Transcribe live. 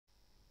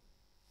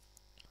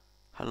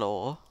ฮัลโหล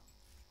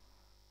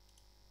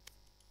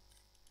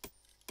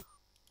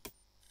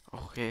โอ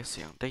เคเ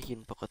สียงได้ยิน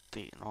ปก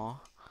ติเนาะ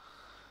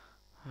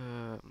เอ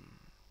อ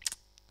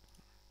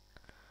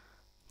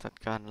จัด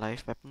การไล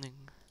ฟ์แป๊บหนึ่ง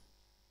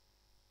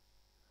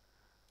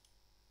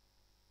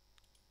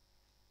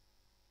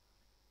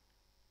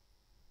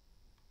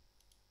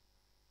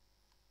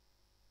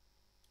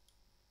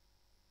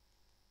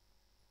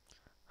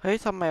เฮ้ย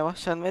ทำไมวะ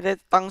ฉันไม่ได้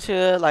ตั้งชื่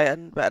ออะไรอั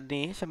นแบบ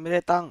นี้ฉันไม่ไ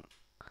ด้ตั้ง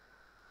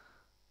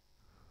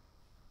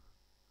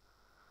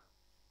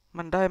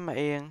มันได้มา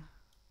เอง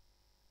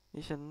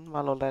นี่ฉันมา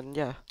โรแลนด์อ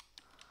ย่า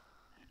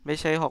ไม่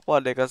ใช่ฮอกวอต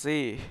ส์เลกา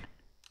ซี่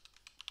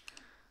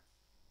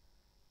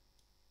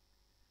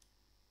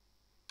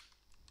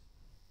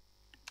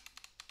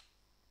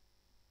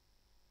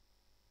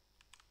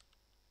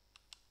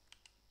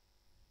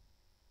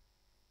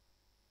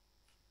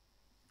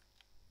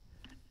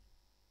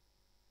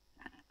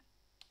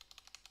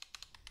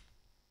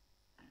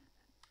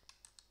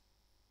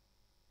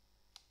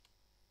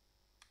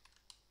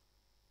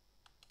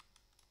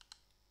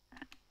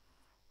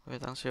เฮ้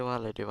ยตั้งชื่อว่าอ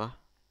ะไรดีวะ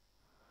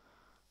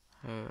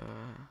เอ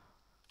อ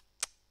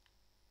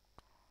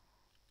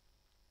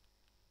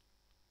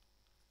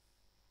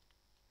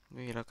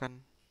นี่แล้วกั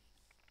น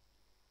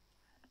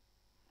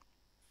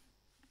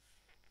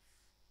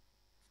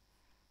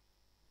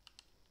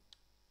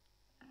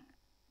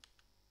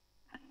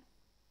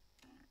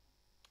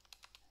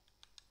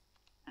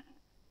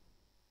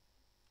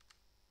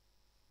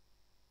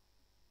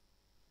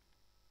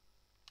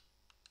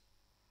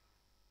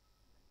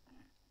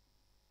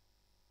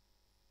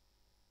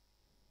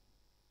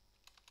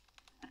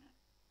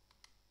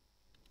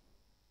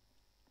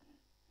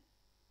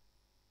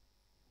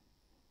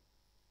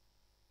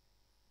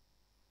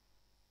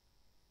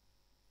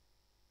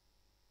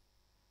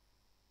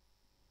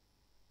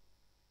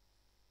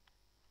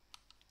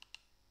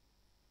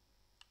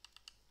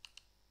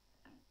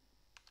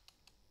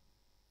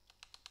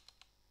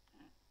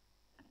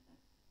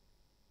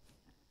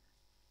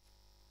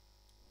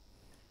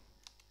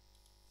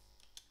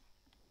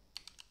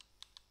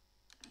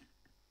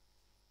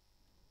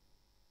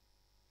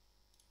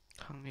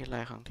ครั้งนี้ไร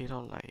ครั้งที่เท่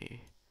าไหร่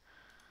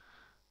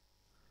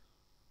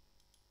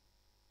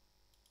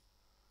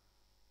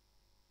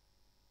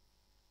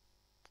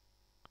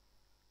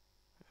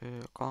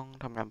กล้อง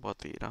ทำงานปก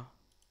ติเนาะ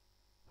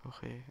โอเ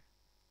ค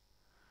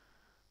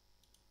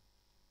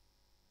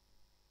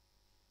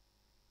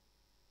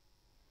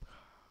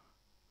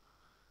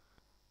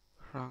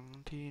ครั้ง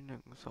ที่1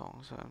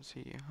 2 3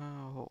 4 5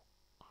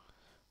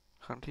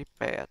 6ครั้งที่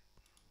8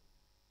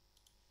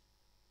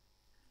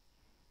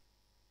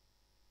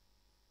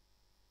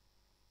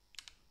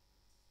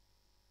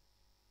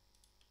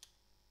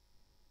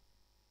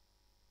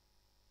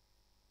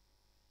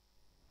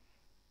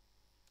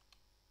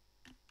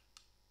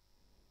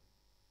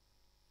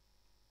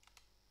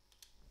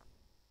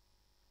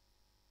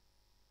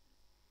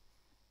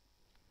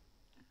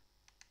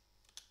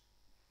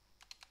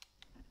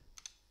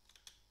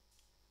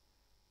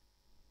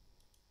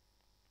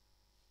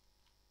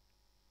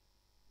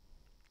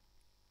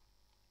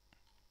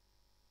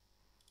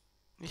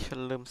นี่ฉัน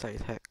ลืมใส่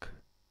แท็ก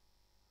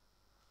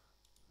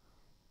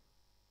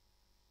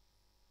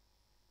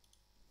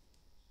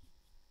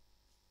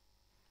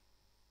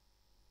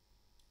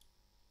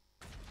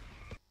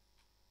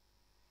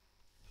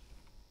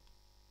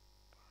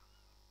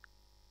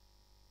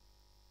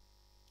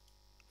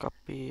ก๊อป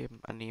ปี้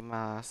อันนี้ม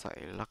าใส่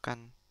แล้วกัน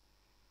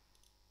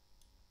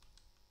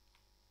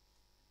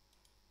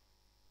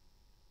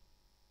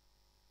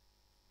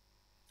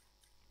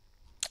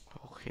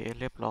โอเค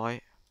เรียบร้อย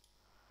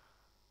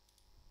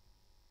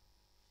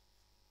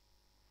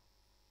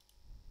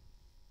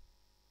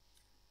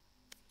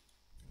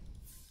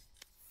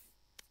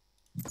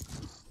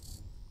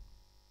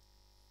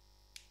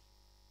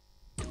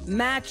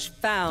Match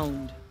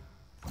found.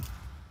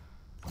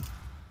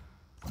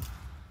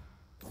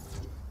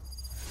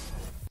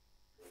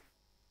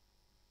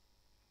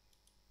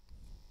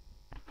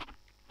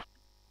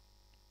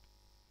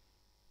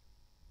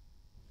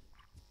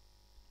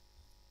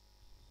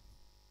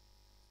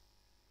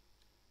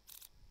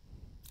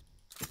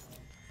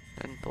 เ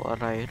ป็นตัวอะ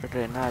ไรเร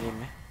น่าดีไ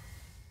หม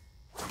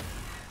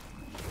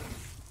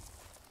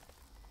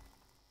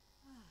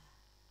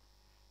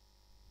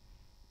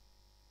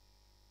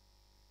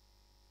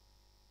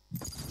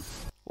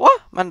วะ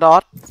มันดอ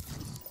ท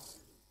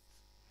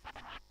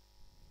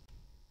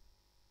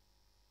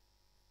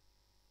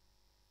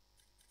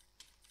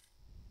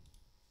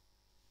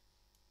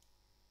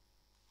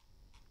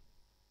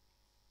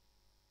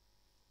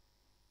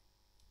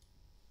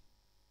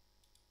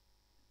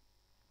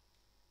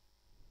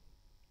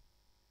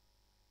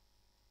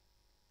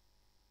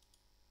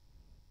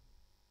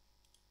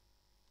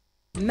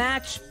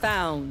Match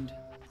found.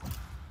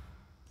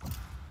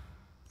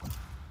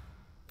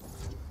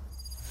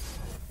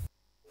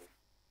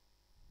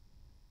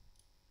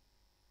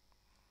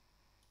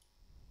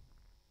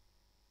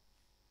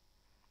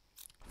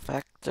 แฟ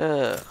กเจอ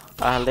ร์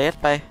เลส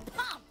ไป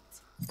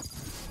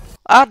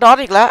ดอท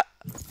อีกแล้ว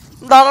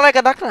ดอนอะไร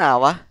กันนักหนา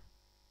วะ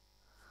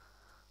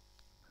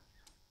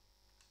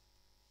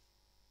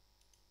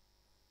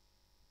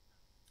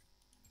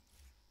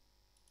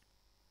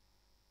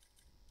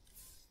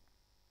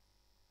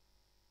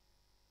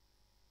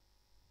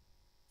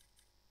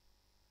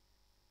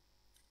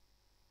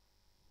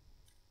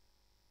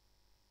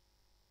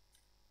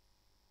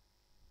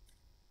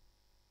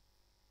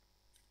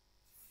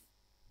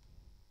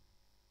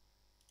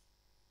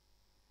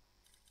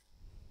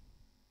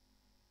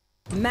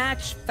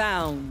Match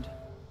found.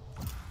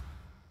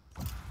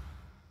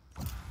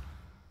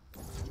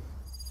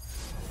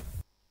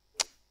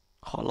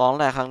 ขอร้องแ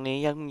หละครั้งนี้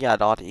ยังอย่า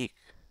ดอทอีก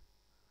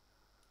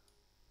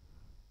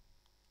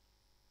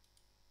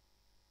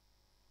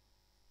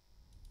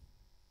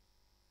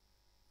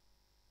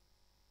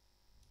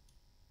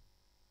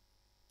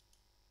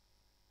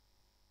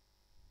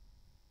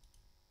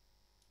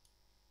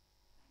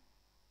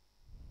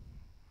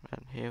แอ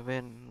นเฮเว่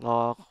นร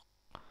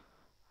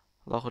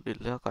อคนอื่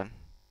นเลือกก่อน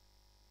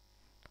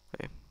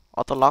อ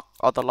อโต้ล็อก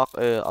ออโต้ล็อก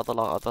ออโต้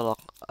ล็อกออโต้ล็อก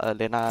เ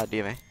ลน่าดี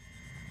ไหม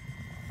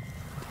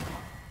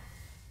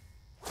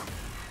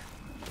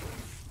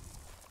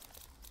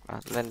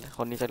เล่นค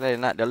นนี้จะเล่น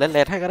นะเดี๋ยวเล่นเล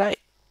นให้ก็ได้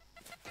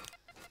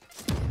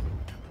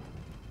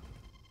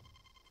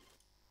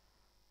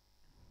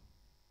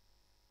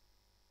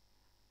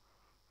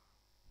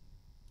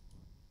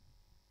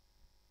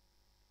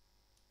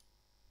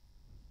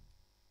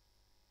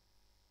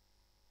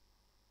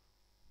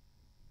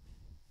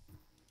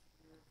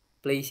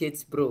Play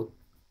shades, bro.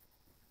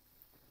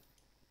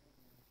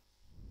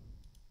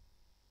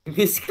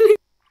 Basically,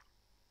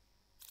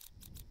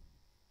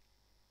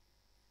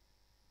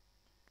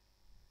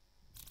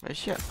 ไม่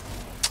เชื่อ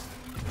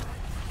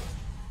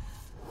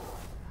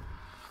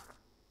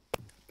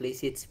play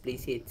shades, play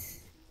shades.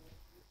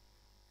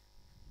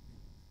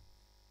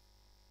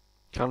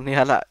 ครั้งนี้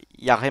แหละ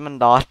อยากให้มัน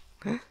ดอท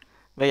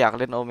ไม่อยาก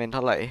เล่นโอเมนเท่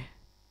าไหร่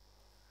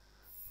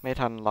ไม่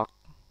ทันล็อก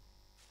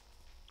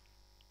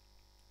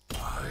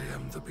I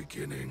am the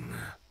beginning.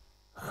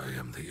 I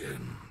am the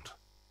end.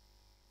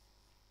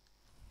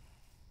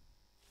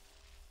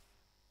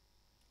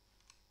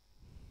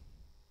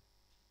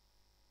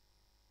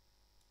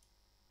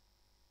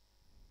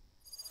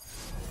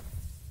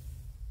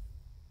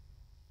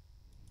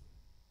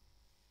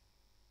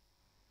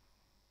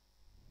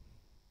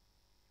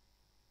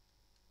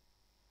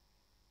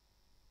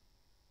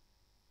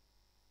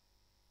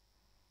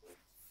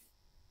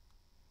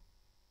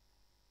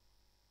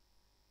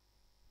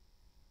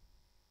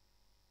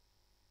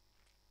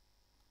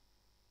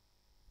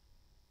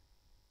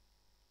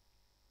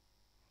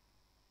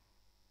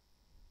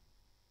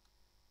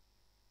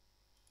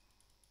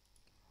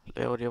 เ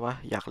ร็วดีวะ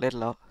อยากเล่น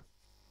แล้ว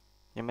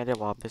ยังไม่ได้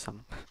วอร์มด้วยซ้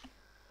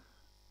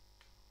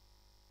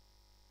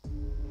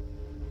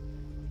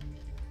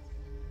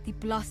The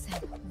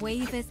blossom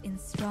wavers in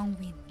strong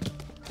wind,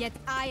 yet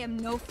I am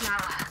no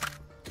flower.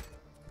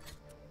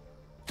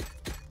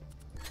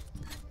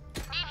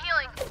 Need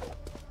healing.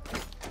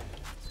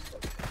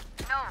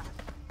 No.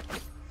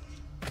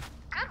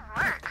 Good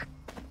work.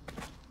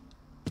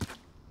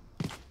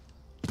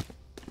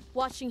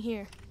 Watching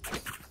here.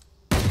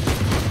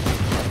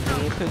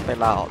 ำนี่เพิ่งไป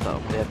ลาออกจากโร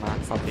งเรียนมา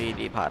2 ปี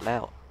ดีผ่านแล้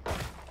ว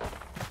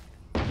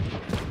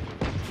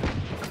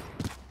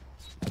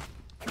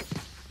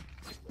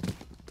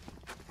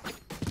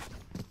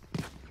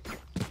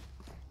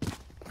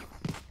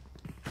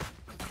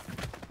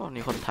พวก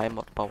นี้คนไทยหม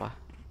ดเปล่าวะ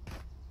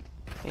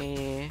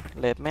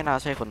เลดไม่น่า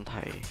ใช่คนไท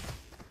ย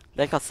เล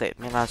ดเกษตร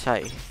ไม่น่าใช่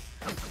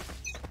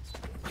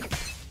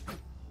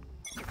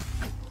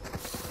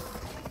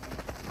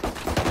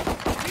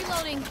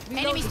Reloading.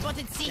 Enemy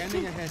spotted C.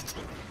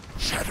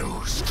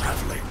 Shadows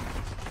traveling.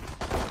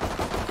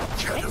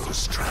 Shadows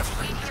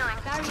traveling. Need healing.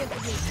 Barrier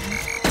created.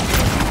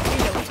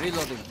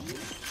 Reloading.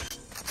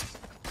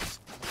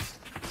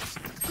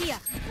 Here.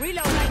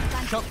 Reload. Light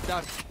plant. Shock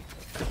dart.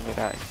 ไม่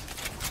ได้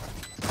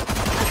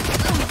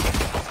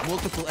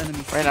Multiple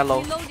enemies. ไม่นะโล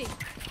Reloading.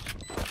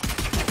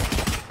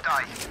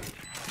 Die.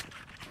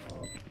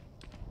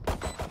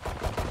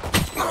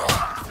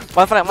 ม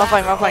าไฟมาไฟ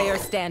มา Last ไฟ player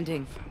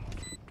standing.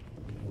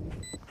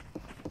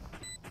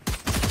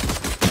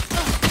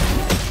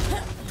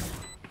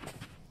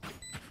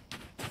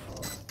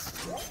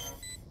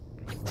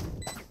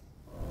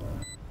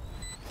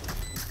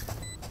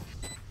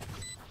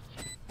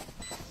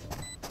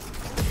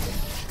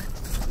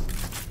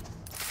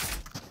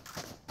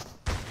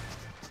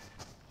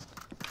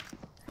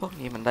 พวก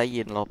นี้มันได้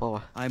ยินเราเปล่าว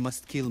ะ I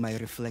must kill my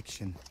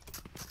reflection.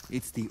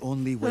 It's the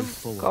only way ก็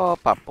forward.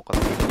 ปรับปก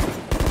ติ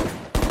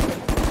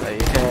ไอ้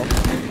แค่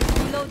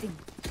Reloading.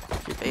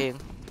 คิดเอง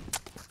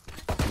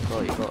ก็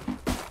อีกก็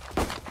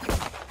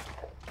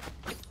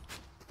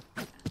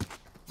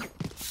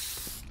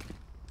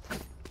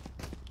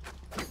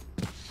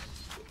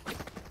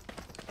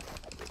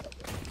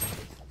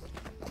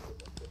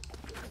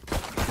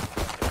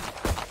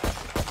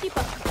Keep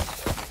up.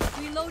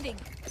 Reloading.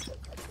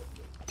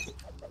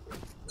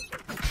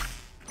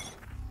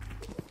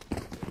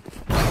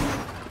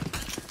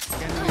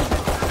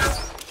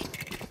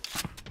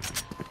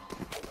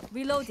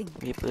 Reloading.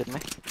 มีปืนไหม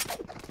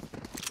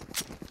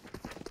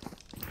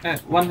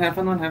One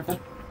heaven, one heaven.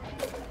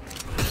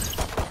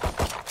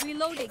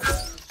 Reloading.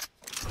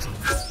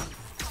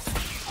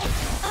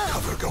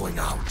 Cover going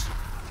out.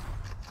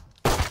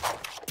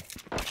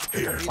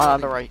 Here. One on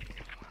the right.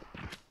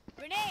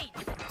 Grenade.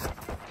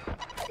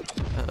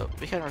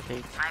 We can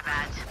rotate. My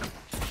bad.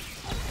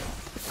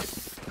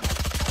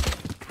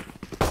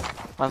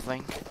 One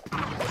thing.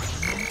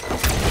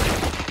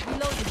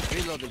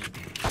 Reloading.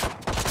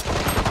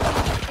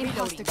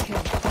 Imposter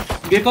kill.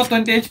 We got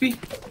 20 HP.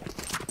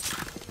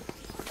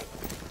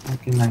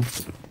 Okay, nice.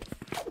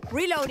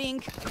 Reloading.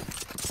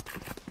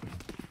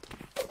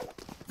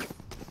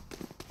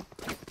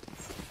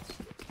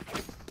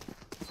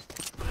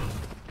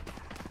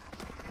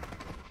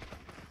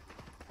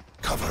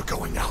 Cover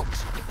going out.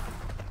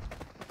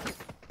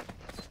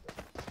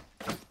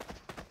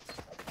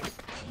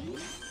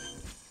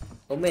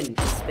 Omen,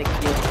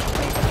 respect you.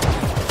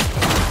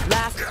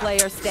 Last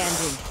player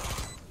standing.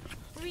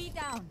 3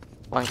 down.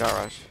 One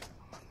garage.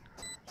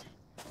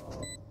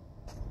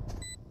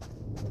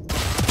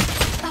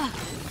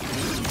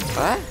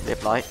 เรีย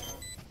บร้อย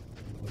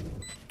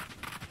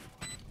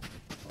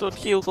ตัว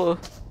คิวกู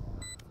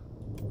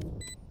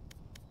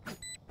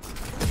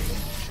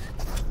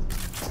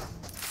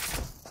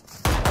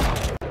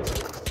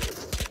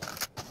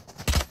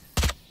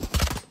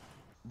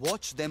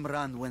Watch them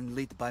run when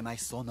lit by my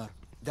sonar.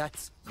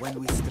 That's when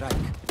we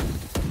strike.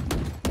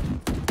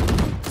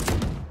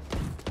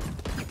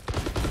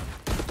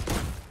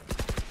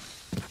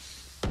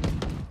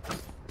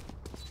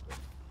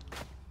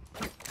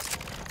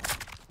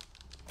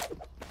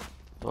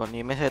 ตัว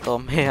นี้ไม่ใช่ตัว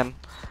เมน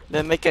เ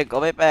ล่นไม่เก่งก็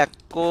ไม่แปลก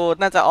กู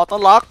น่าจะออโต้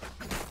ล็อก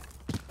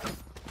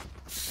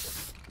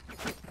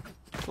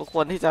ทุกค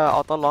นที่จะอ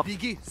อโต้ล็อก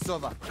Biggie,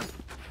 Sova.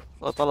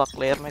 ออโต้ล็อก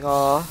เลสไม่ก็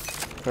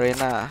เร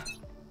น่า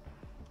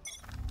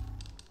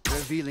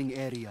Revealing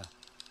area.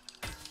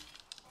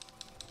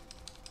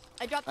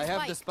 I dropped the I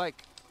have spike. the spike.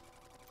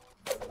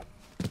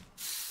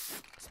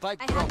 Spike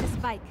I drop. have the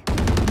spike.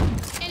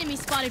 Enemy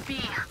spotted B.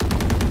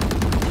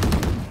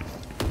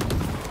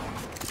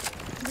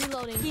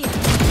 Reloading.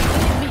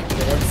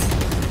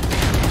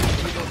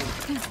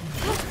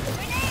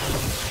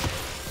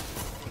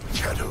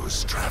 Shadows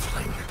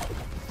traveling.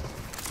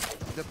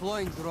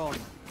 Deploying drone.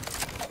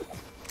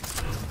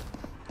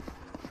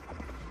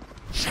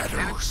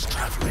 Shadows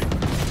traveling.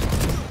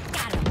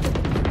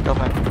 ก็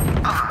มา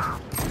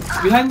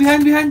Behind.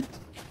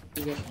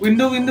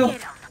 Window.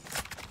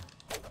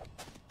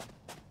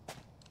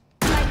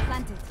 Spike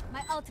planted.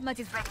 My ultimate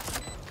is ready.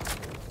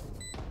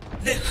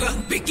 The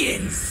hunt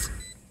begins.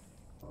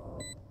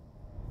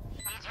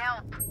 Need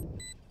help.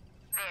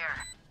 There.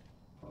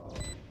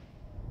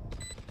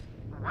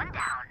 One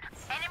down.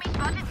 Enemy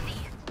spotted C.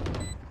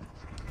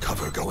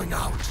 Cover going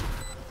out.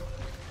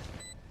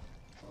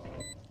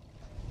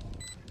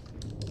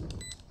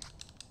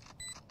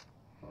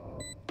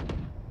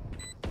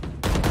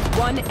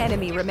 One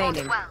enemy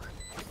remaining. Well.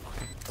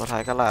 ตัวท้า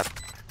ยก็ลาด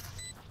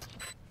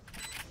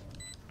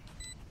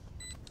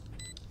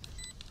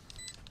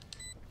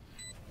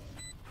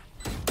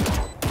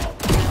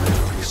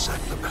Reset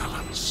the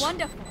balance.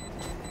 Wonderful.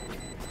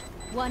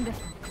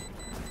 Wonderful.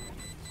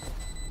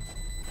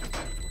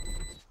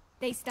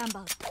 They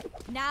stumbled.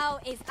 Now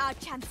is our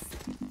chance.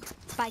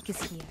 Spike is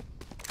here.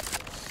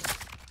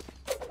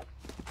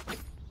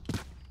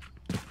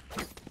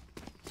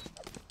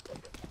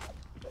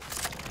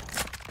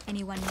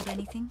 Anyone need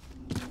anything?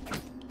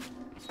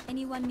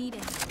 Anyone need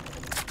anything?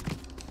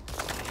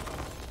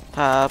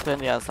 ถ้าเพื่อน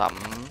เรียนสัม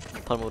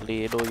ธนบุรี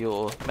ดูอยู่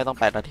ไม่ต้อง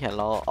ไปนะเทียนเ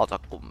ราออกจา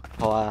กกลุ่มเ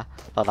พราะว่า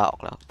เราลาออ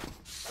กแล้ว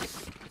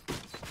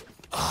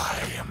I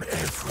am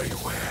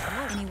everywhere.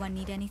 Anyone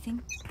need anything?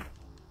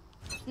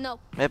 No.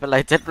 ไม่เป็นไร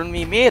เจ็ดมัน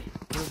มีมีด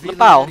หรือ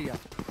เปล่า area.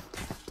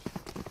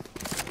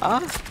 อ๋อ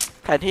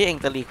แทนที่เอง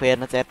จะรีเควส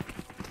นะเจ็ด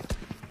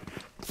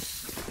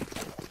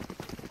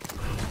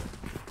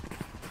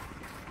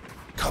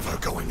Cover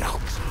going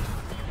out.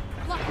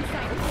 Block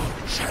inside.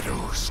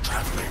 Shadows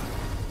traveling.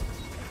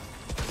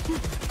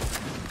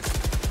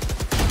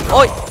 โ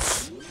อ้ย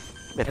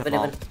เบ็ด Heaven, ม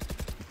อง heaven.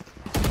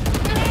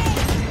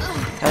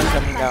 แทนจะ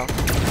มีดาว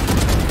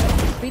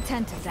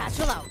Return to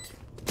satchel out.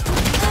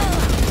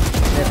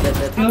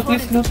 Left. No,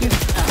 please.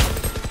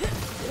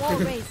 Wall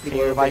raised. รี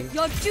ไว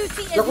Your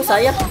duty is Look,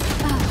 saya.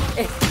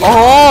 Eh, โอ้โ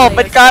หเ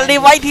ป็นการรี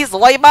ไวที่ส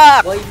วยมา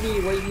ก why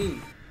me?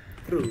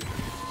 Bro.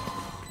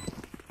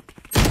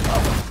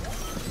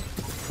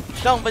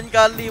 ต้องเป็นก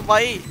ารรีไว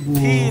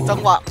ที่จัง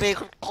หวะเปย์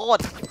โคต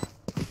ร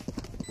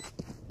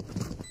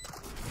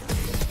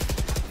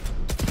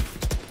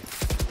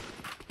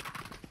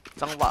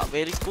จังหวะ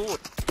very good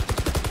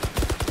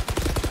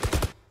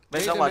เป็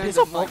นจังหวะที่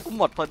สมองกู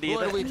หมดพอดี Who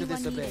เลย are we to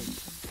disobey?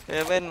 เอ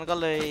เว่นก็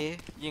เลย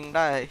ยิงไ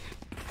ด้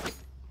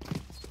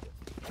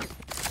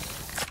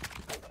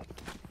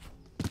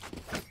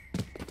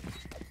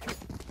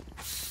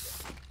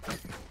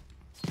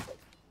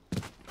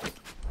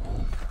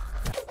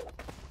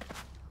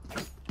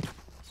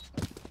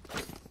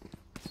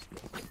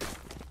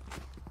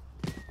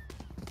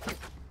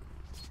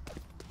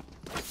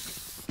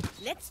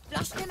Let's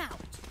flush them out.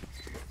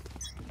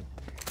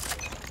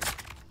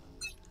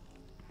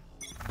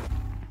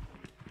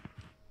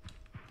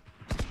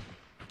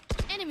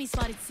 Enemy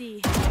spotted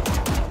C.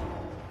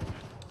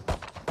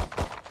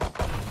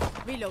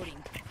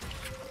 Reloading.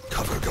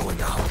 Cover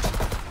going out.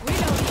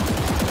 Reloading.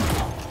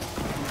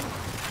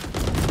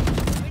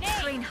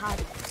 Grenade. Train hard.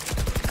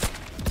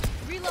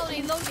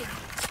 Reloading. Reloading.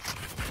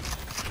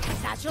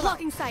 Satchel.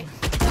 Blocking sight.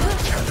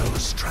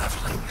 Shadows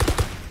traveling.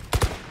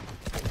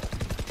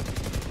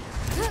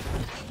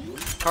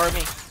 cover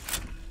me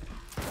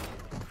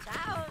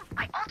Down.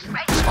 My ult's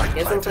ready. Spike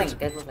Careful planted. flank,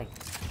 careful flank.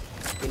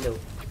 Window.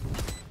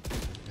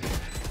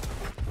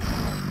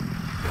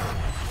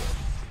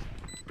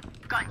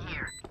 Gun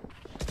here.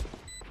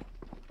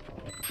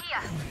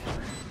 Here.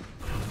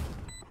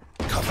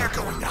 Cover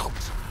going out.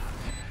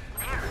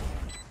 There.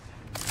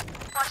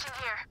 Watching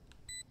here.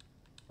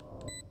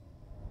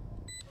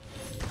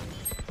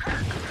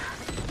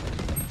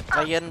ใจ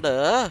เย็นเด้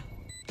อ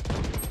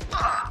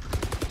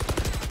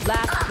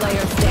Last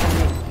player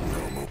standing.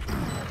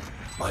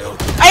 My ult.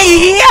 ไอ้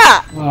เหี้ย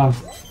Ah,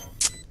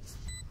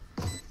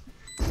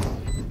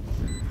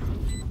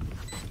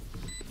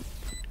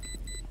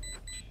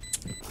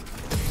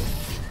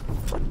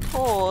 โ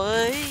ถ่เ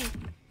อ้ย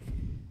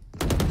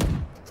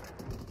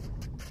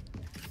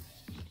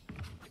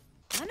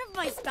None of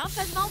my stuff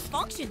has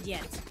malfunctioned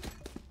yet.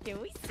 Can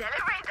we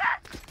Celebrate that.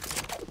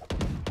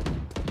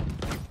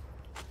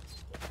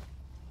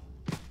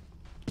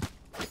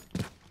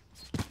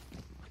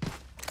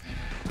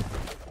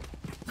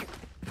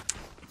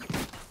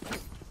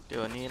 เดี๋ย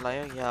วนี้ไลฟ์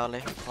ยาวๆเล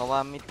ย เพราะว่า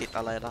ไม่ติด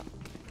อะไรแล้ว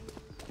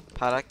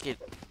ภารกิจ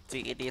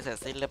GED เสร็จ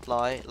สิ้นเรียบ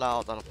ร้อย เราอ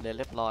อกจากโรงเรียน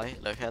เรียบร้อย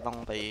เหลือแค่ต้อง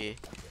ไป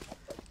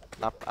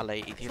รับอะไร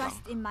อีกที่หลัง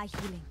trust in my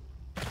healing?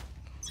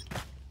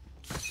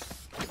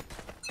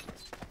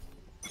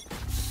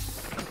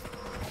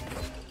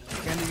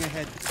 Scanning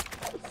ahead.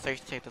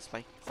 Search take the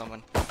spike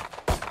someone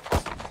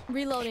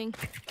Reloading.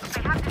 I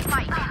have this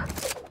fight.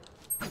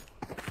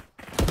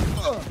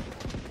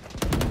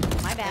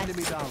 My bad.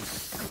 Enemy down.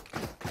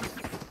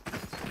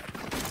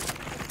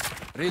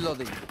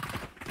 Reloading.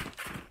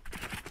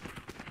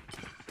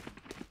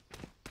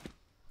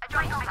 I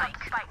dropped the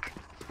spike.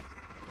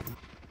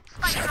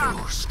 Spike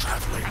drop. Shadows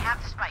traveling. I have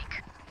the spike.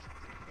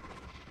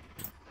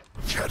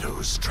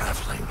 Shadows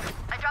traveling.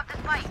 I dropped the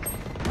spike.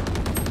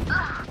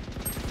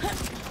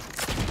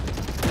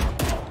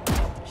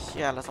 เ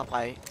ชี่ยแล้วสไป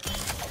ร์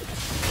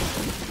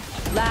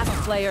Last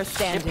player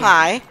ชิบ standing. ห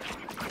าย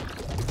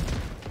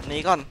หนี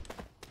ก่อน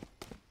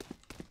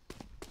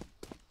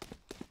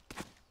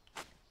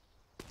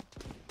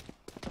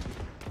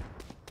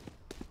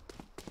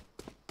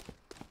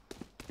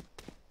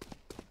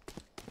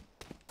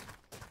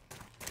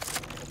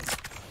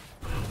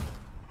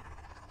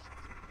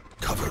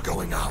Cover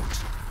going out.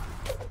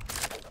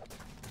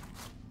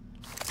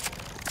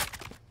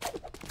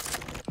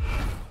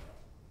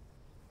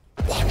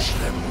 Watch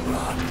them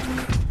run.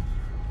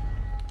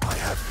 I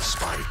have the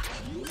spike.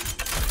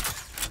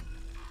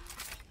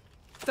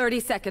 30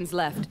 seconds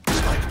left.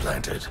 Spike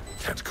planted.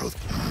 Can't go.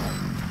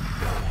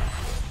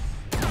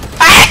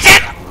 ไอ้เจ็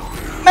ด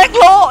แม็ก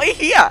โลไอ้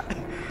เหี้ย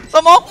ส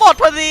โมกหมด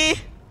พอดี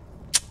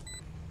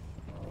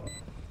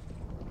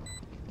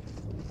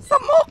ส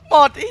โมกหม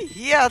ดไอ้เ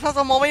หี้ยถ้าส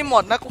โมกไม่หม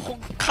ดนะกูคง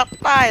คัด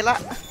ได้ละ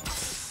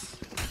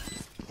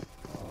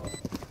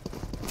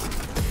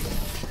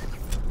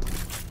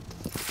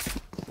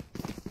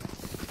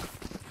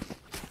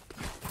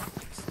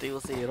สติล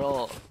ซีโร่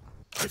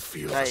I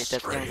feel ใช่ the เจ็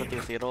ดยังส strain. ติ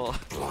ลซีโร่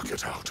Block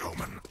it out,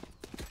 Omen.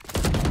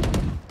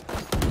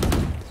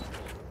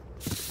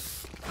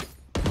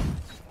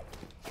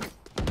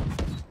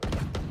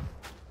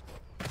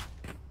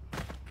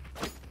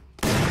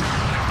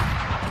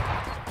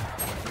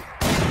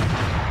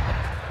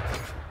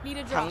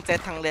 ทั้งเจ็ต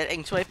ทั้งเลสเอ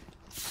ง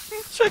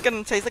ช่วยกัน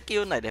ใช้สกิ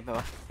ลหน่อยได้ไหม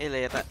วะไอเล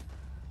สอะ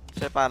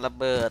ช่วยปาระ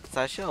เบิดซ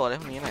าเชลอะไร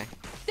พวกนี้หน่อย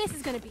This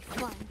is gonna be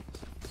fun.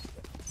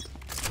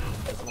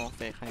 มองเ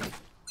ฟกให้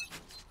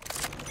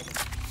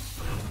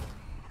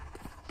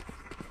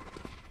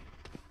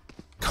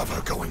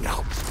Cover going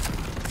out.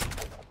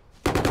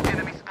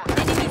 Enemy spotted.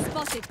 Enemy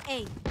spotted. A.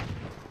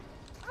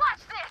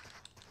 Watch this.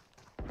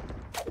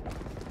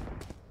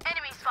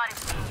 Enemy spotted.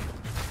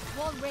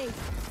 Wall raised.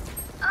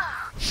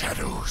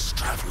 Shadows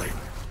traveling.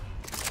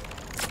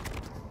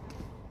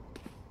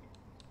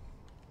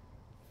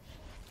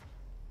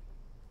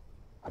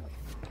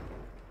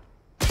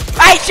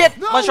 Ay shit!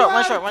 One shot,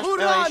 one shot, one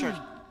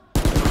shot.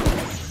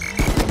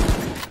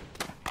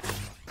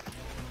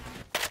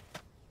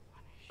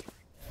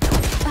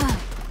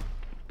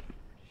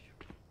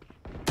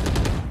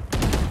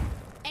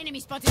 Enemy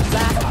spotted.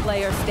 Last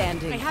player I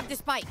standing. have the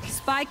spike.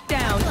 Spike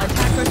down.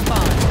 Attacker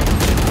spawn.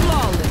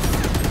 Flawless.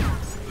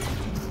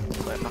 ส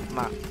วยม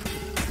าก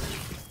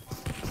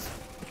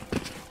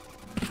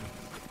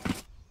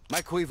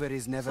My quiver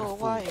is ๆ never โซ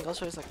full. ว่าเองก็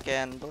ช่วยสแก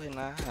นด้วย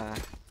นะ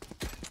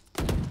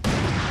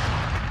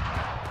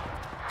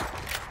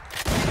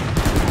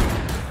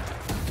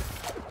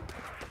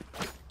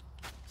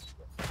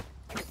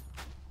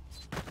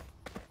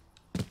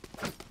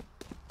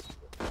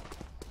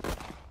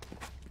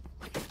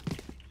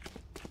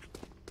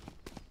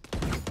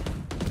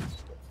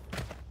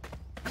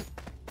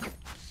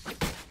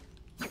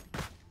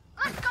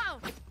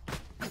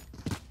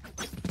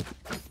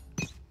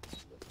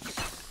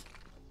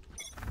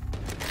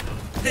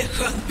The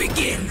hunt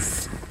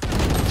begins.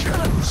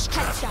 Shadows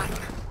traveling.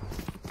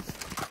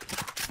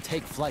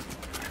 Take flight.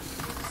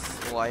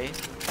 สวย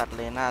ตัดเ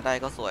ลน่าได้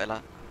ก็สวยละ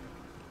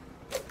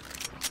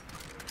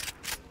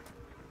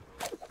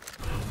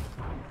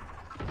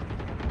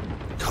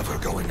Cover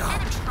going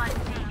out.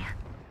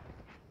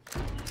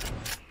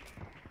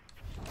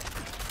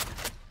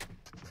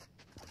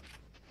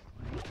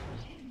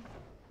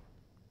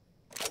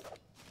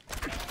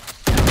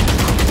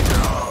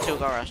 Two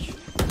garage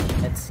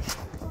Let's see.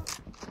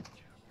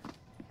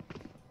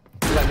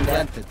 One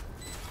there. Planted.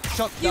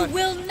 Shot You dart.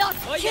 will not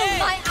kill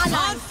my ally.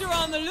 Monster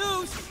on the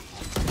loose.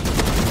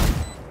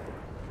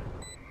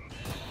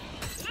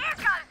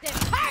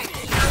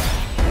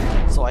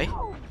สวย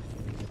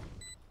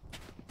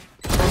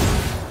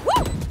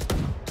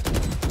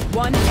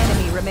One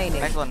enemy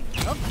remaining. next one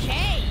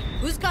Okay,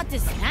 who's got the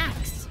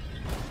snacks?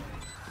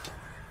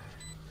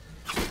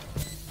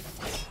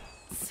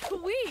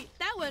 Sweet,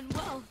 that went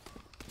well.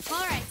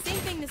 All right,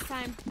 same thing this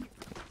time.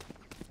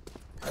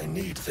 I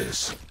need this.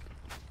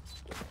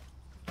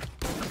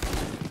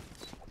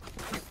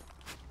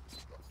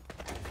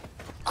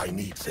 I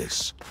need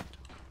this.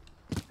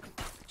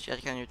 Chat,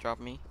 can you drop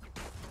me?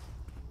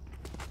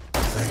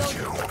 Thank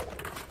you.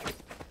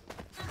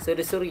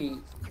 Sorry.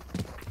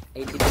 I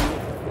didn't.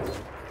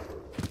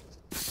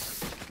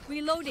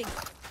 Reloading.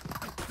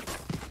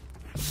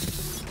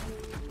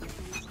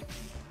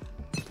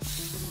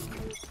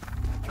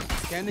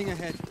 Scanning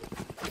ahead.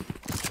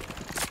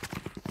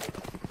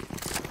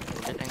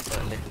 เล่นเองเปิ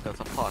ดเลยเดี๋ยว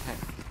ซัพพอร์ตให้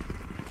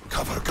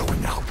Cover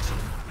going out.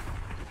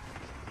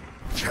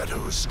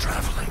 Shadows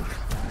traveling.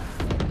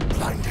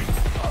 Blinding.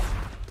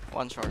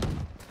 one short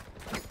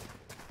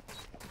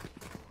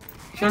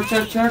Short.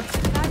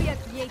 Barrier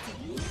created.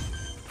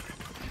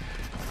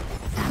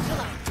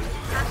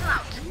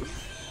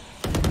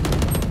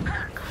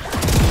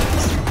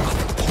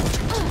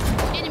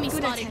 Enemy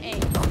spotted A.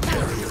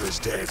 Carrier is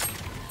dead.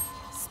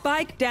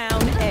 Spike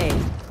down A.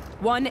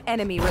 One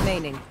enemy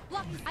remaining.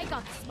 Look, I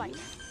got the spike.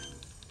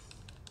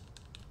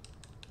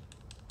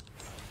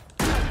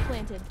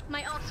 Planted.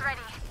 My ult's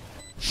ready.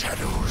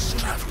 Shadows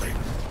traveling.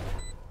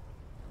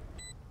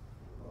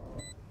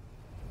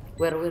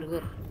 Where?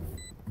 Where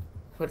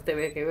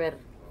TWK where?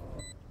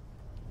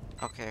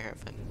 okay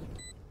heaven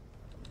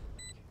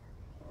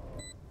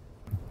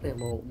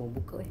Mau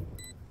buka Last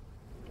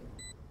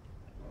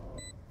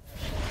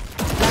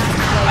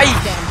Ay!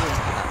 player standing.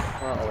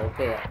 Oh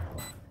oke ya.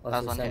 Oh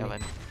last one susah nih.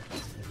 heaven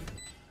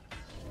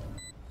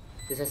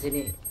Susah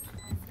sini.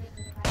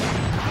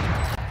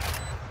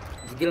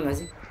 Gigil nggak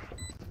sih?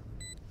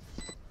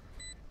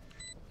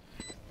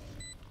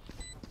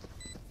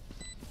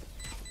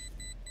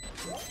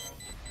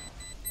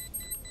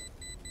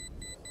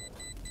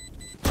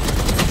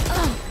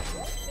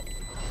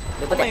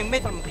 Dapat ไม่ ya? ไม่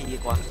ทำผีดี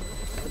กว่า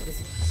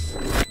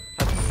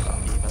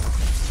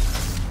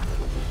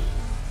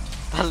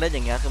ถ้าเล่นอ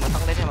ย่างเงี้ยคือมันต้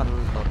องเล่นให้มัน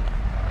หล่นอะ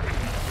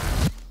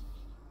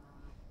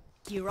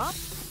Gear up.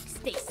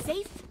 Stay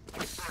safe.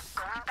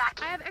 Going back.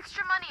 I have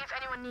extra money if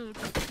anyone needs.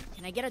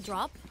 Can I get a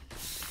drop?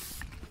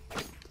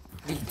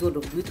 Di tuh ada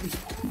duit nih.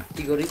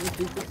 3.000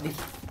 cukup nih.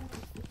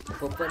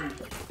 Kapan?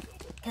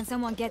 Can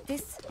someone get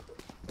this?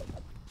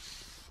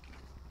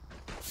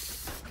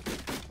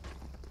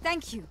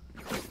 Thank you.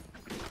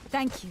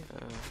 Thank you.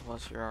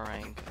 what's your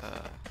rank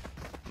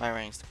my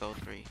rank's gold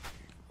 3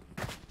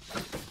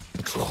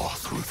 Claw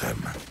through them.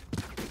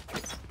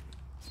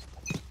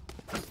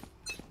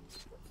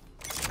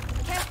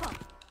 Careful.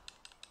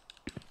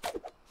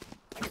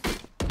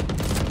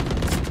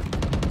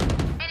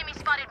 Enemy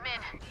spotted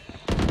mid.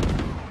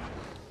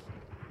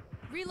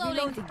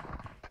 Reloading.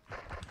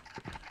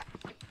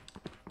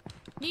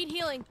 Need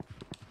healing.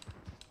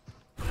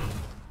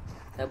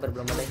 Sabar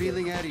belum ada.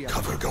 Revealing area.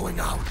 Cover going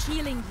out.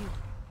 Healing you.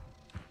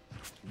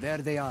 There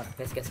they are.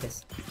 Guys.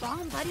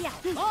 Bomb buddy out.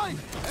 I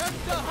am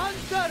the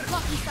hunter.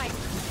 Lucky sight.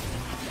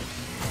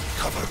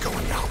 Cover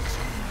going out.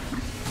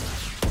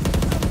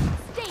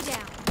 Stay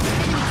down.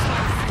 Enemy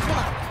spotted.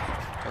 Pull up.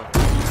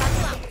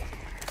 Battle out.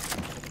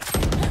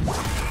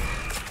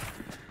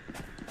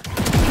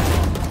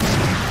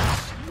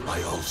 My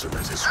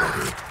ultimate is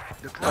ready.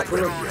 Not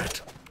ready yet.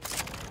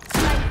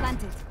 Spike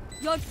planted.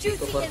 Your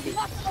duty is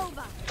not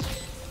over.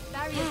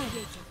 Barrier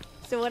created.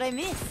 So what I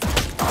miss?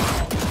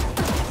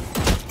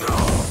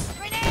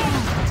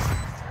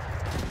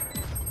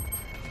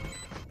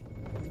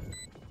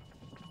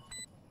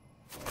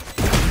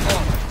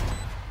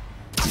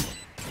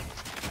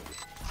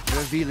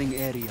 Revealing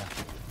area.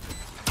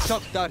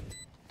 Shot dart.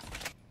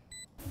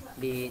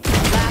 Di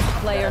Last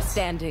player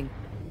standing.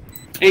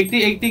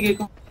 80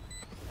 Gecko.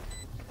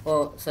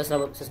 oh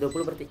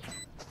 120 berarti.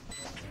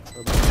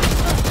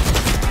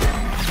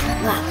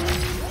 Nah.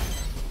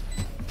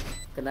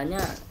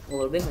 Kenanya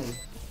wallbang lagi.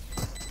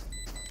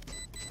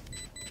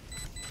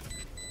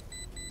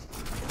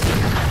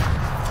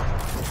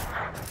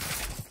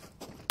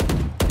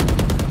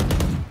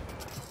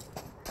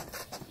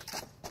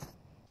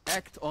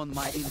 Act on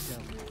my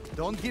intel.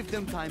 Don't give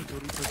them time to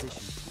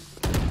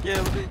reposition. อ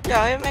ยา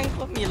กให้แม่ง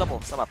ก็มีระบ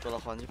บสลับตัวล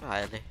ะครที่หาย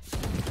เลย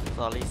ส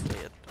ตอรี่เศ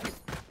ษ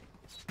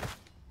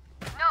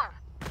No.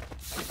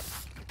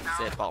 เศ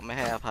ษบอกไม่ใ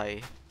ห้อภัย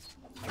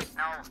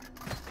No.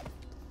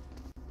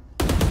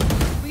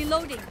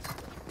 Reloading.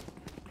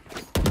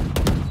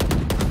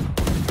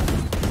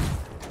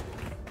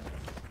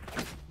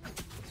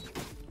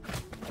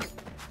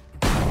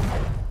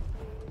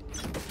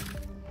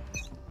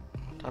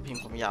 ถ้าพิม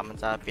พ์คำหยาบมัน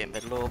จะเปลี่ยนเป็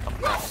นรูปแบบ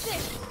นั้น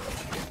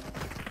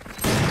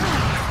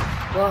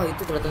Wah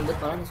itu kelihatan banget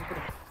parahnya super.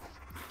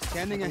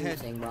 Scanning ahead.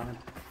 Sayang banget.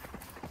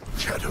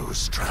 Shadows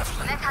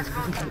traveling. Let us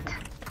rotate.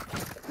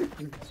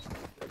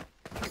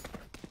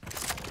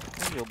 ไ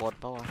ม่อยู่บน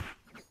ปะวะ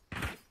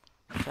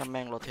แค่แ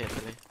ม่งโรเทตไป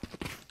เลย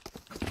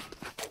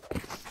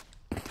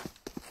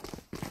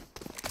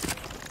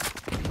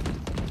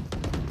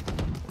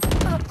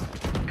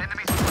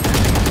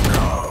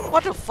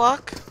What the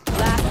fuck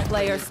Last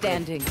player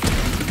standing.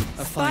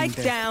 A fine Spike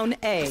death. down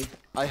A.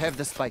 I have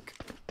the spike.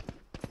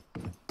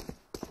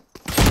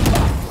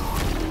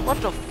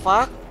 What the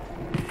fuck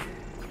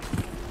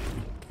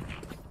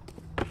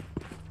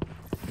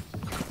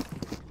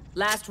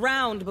Last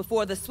round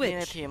before the นี่ใ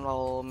น switch. ทีมเรา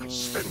มี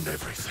Spend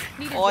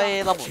everything. โอ้ย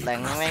ระบบแรง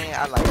แม่ง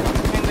อะไร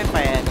แม่งไม่แฟ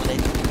ร์กันเลย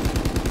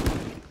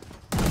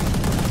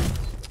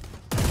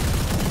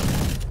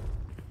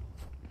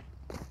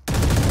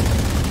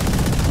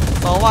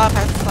เพราะว่าแพ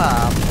ท3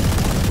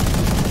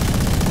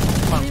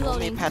ฝั่งนู้น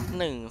มีแพท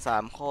1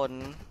 3 คน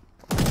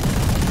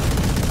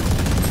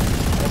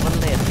แต่มัน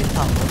เลทที่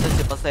ฝั่งนู้น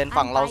70%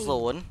ฝั่งเรา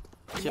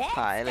0ชิบห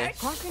ายเลย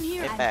Caution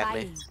here. Hey, I'm back,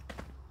 buying.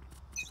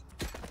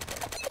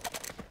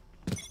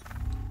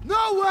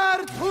 Nowhere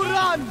to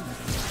run!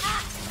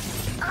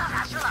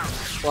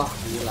 Wah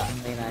gila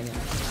mainannya.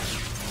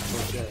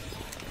 Gokil.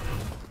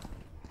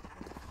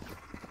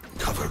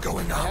 Cover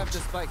going I out. have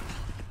the spike.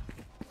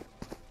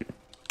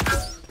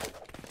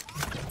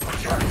 The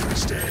carrier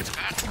is dead.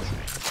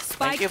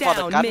 Thank Spike you for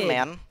the down gun mid.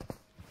 man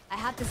I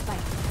have the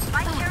spike.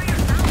 Spike carrier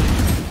down.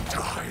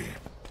 Die.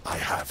 I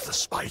have the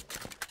spike.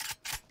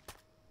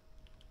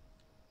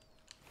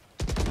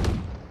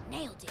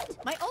 Nailed it.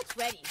 My ult's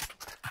ready.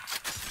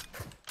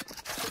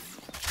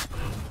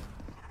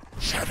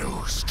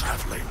 Shadows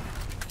traveling.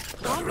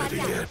 Not ready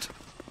yet.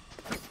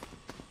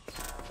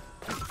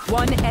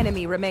 One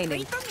enemy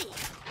remaining. For me.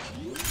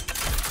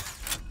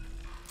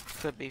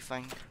 could be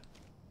fine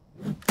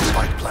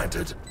Spike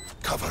planted.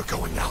 Cover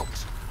going out.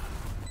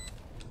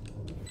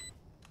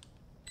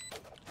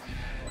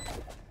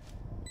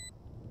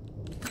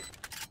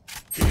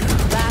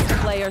 Last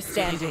player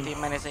standing. 80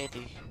 minus 80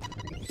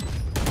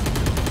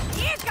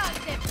 Here comes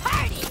the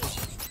party.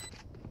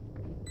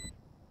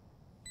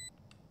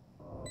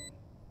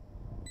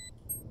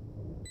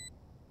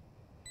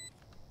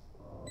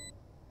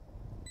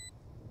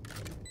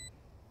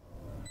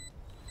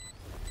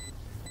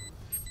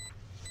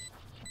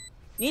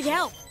 Need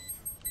help.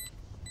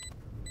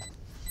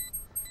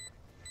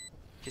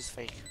 he's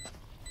fake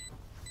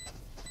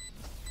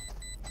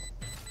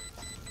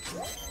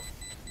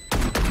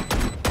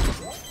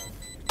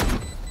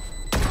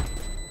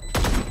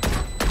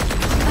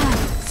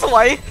สว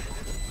ย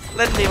เ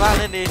ล่นดีมาก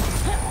เล่นดี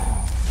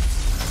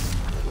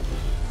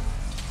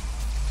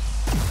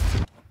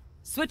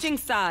Switching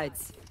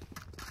sides.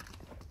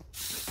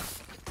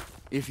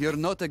 If you're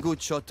not a good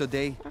shot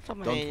today,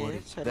 Somebody don't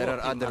worry. said There what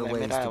are team other I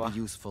ways made to Iowa. be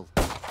useful.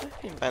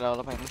 พิมพ์ไปแล้วแ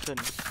ล้วมันไม่ขึ้น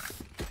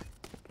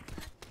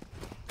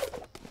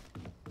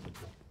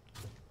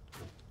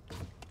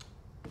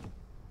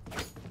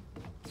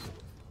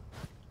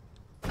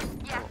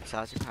ช้า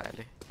ชิบหายเ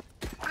ลย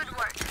Good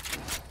work.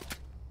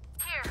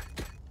 Here.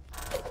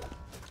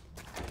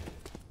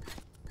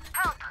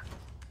 Help.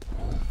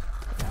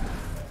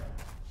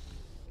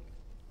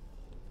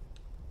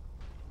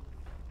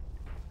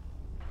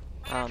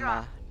 ถ้ามันมา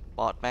ป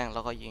อดแม่งแ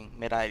ล้วก็ยิง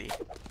ไม่ได้ดิ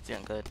เสีย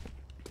งเกิน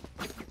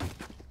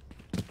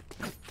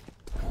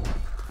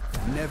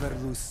Never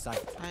lose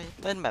sight. ใช่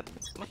เล่นแบบ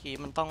เมื่อกี้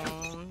มันต้อง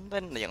เ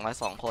ล่นอย่างน้อย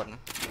2 คน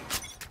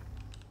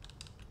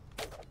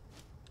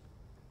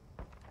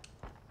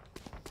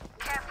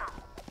Careful.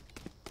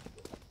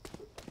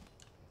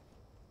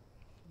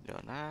 เดี๋ยว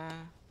นะ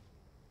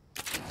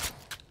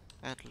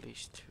at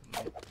least 2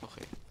 minutes โอเค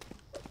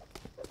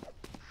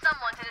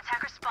Someone's in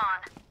attacker spawn.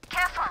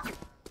 Careful.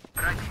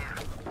 Right here.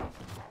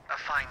 A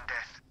fine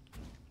death.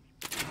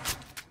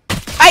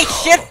 ไอ้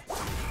shit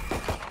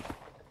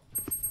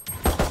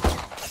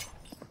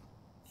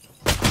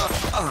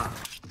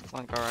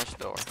one garage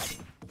door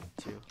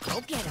 2 Go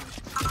get him.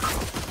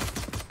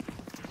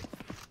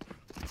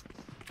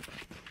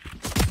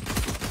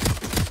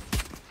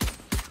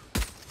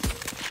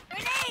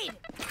 Grenade.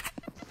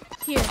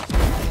 Here.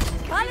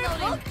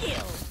 Colorful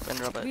kill. เป็น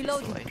ระเบิดที่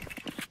สวย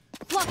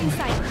Blocking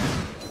sight.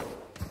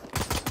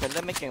 เป็นเ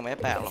ล่นไม่เก่งไม่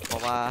แปลกหรอกเพรา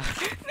ะว่า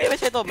นี่ไม่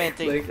ใช่ตัวเมน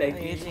จริง เฮ้ยแต่จ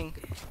ริง นี่จริง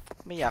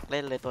ไม่อยากเ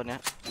ล่นเลยตัวเนี้ย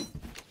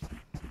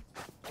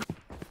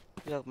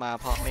เลือกมา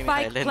เพราะไม่มีใค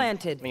ร Spike เล่น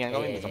planted. ไม่งั้นก็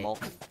ไม่มีสโมก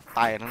ต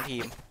ายทั้งที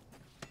ม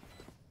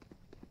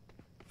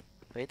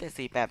เฮ้ยแต่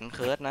48มันเ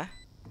คิร์ดนะ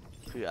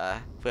เ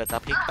ผื่อจะ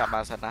พลิกกลับมา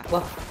ชนะ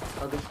Wah,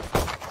 aduh.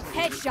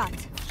 Headshot.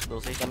 ดู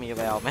ซิจะมีแ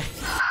ววไหม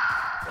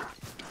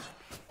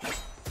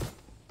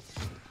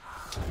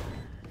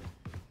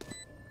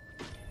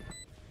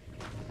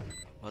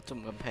หัวจุ่ม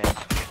กำแพง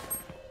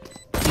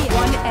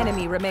One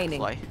enemy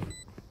remaining. สวย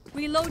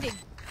Reloading.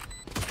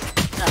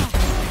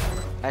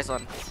 nice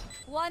one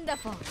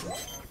Wonderful.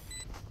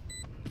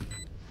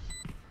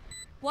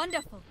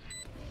 Wonderful.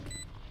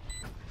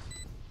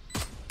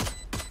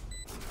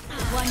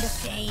 Wonderful.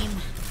 Same.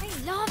 I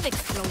love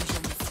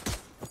explosions.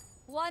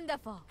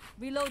 Wonderful.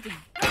 Reloading.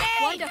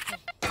 Wonderful.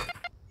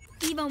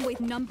 Even with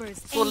numbers,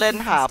 สุเล่น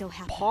anything หา can still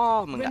happen. พ่อ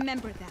มึงอะ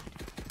Remember that.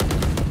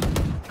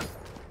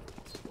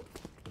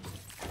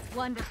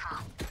 Wonderful.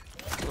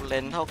 สุเล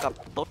นเท่ากับ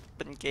ตุ๊ดเ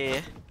ป็นเก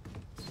ย์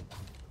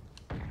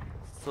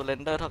สุเล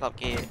นเดอร์เท่ากับ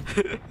เกย์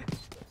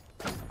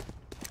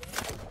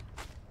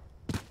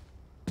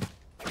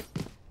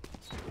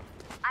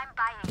I'm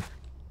buying.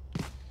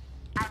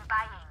 I'm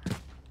buying.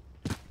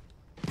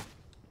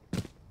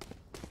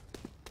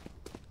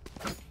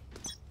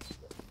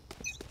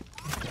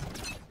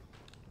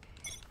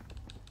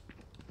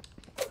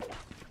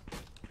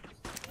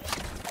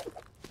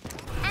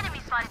 Enemy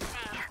spotted C.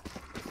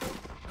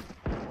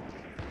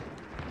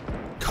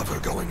 Cover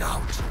going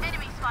out.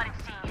 Enemy spotted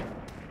C.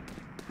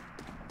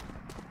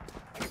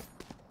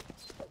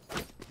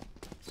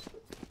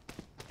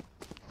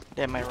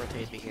 they might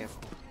rotate be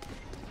careful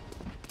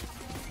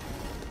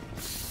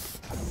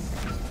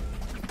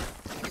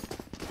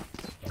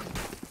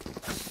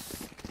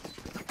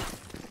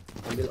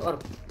Ambil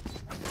orb.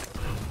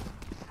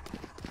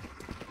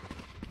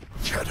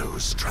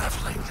 Shadows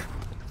traveling.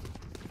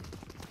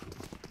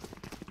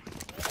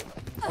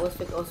 Awas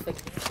fake.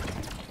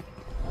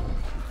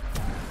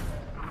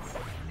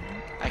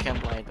 I can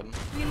blind them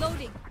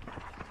Reloading.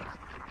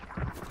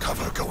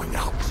 Cover going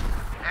out.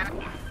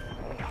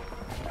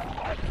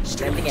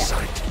 Stay Landing in it.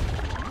 sight.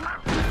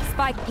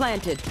 Spike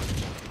planted.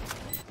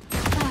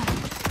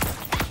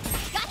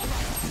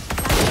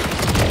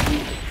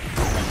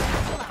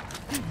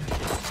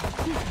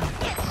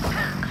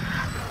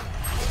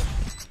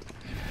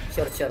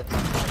 Short.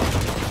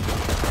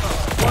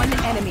 One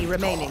enemy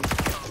remaining.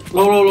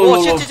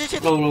 Low.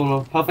 Shit.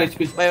 Low. Half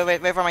HP.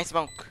 wait for my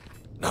smoke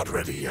Not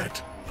ready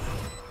yet.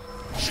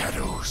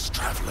 Shadows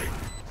traveling.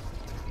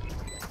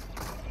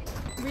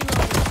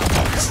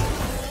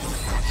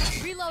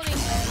 Reloading.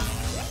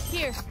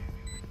 Here.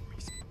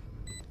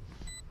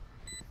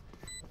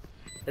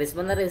 Res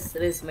mana res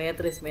mayat.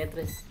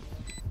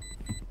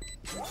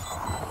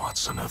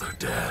 What's another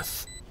death?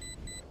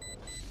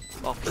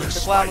 บอกพี่ Their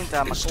นึกว่ามึง spike จ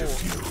ะมา is กู้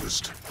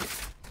diffused.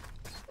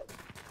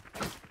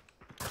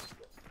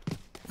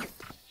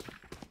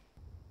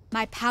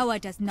 My power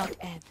does not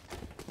ebb.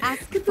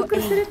 Ask for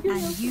aid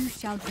and you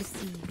shall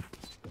receive.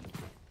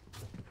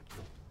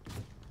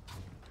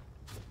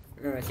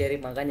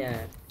 Sheriff makanya.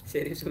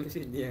 Sheriff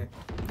solusinya.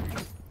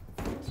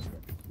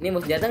 Ini mau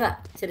senjata nggak?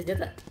 Sheriff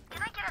senjata.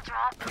 Can I get a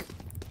drop?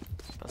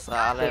 ภาษา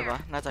อะไรวะ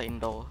น่าจะอิน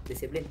โด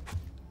Disiplin.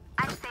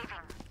 I'm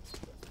saving.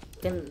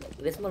 Kan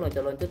Res mau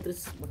loncat terus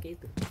pakai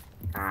itu.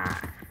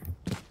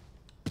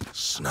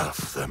 Snuff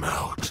them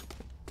out.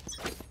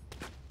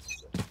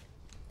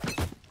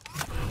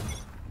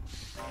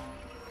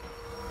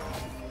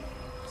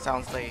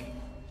 soundsday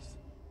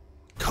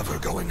Cover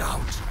going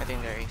out. I think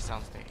there is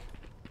soundsday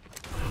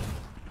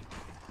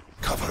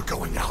Cover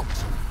going out.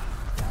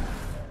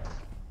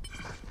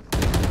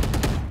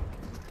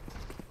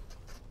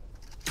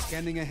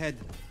 Scanning ahead.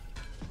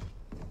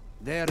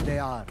 There they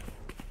are.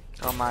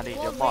 เข้ามาดิ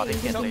เดี๋ยวบอดได้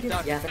เห็นเลย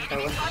Ya kan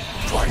tahu.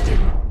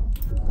 Blinding.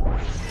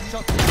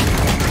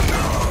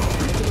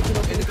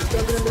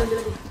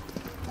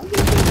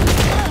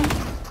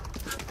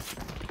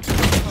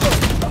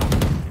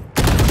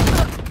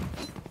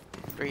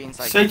 Three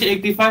inside Sage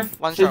 85.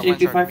 one Sage shot be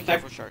 85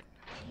 careful short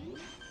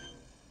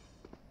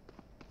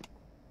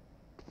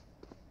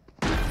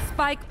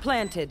Spike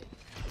planted.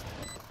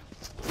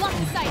 Lock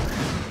in sight.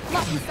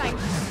 Lock in sight.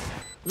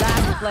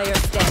 Last player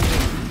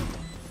standing.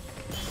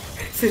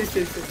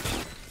 Serius.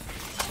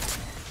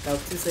 Tahu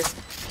sih.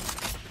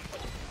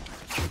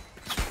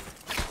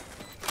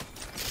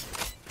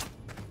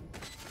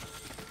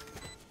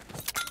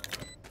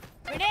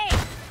 Grenade.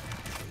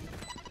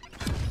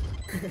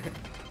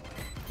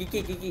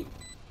 Kiki.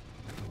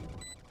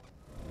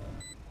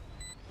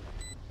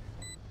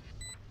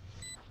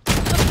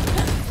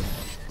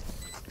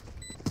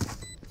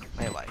 ไ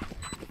ม่ไหว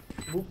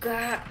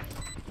Buka.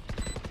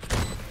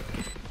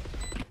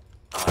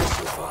 I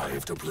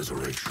survived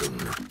obliteration.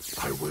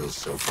 I will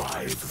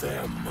survive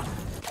them.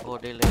 โอ้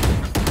ได้เลย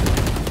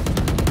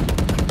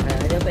Nah,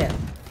 ini apa ya?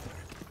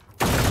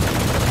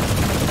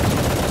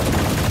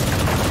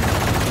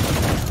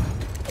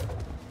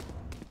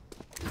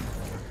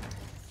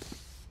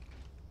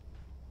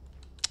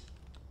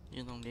ยื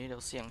นตรงนี้เดี๋ย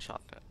วเสี่ยงช็อ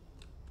ตอะ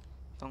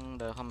ต้อง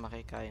เดินเข้ามาใ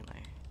กล้ๆหน่อ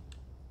ย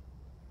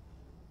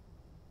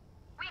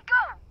We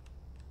go.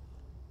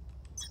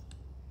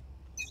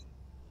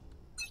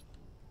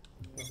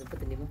 Nggak sempet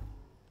ini mah.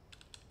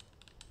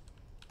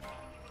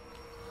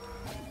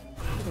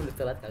 Udah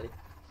telat kali.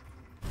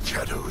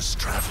 Shadows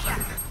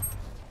traveling.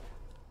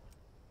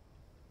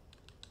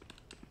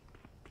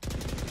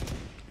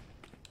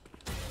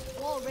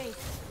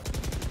 race.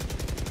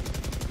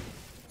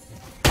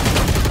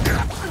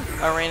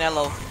 Arena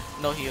low,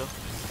 no heal.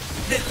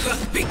 The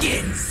hunt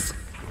begins.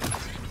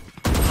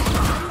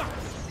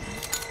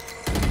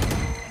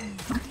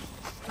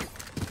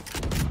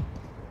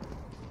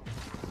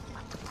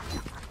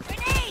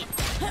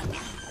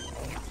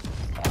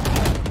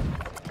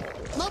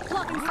 Not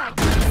blocking sight.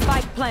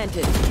 Spike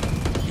planted.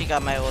 He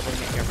got my ult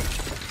here.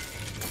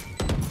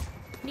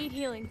 Need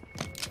healing.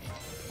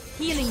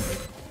 Healing.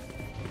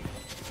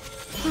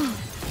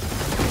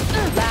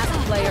 Last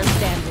player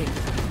standing.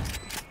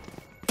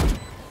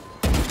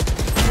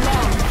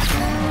 Long.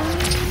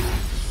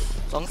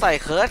 สงสัย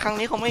เคิร์ดครั้ง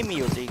นี้คงไม่มี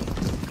อยู่จริง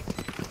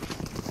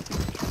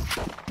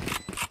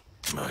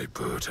My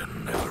burden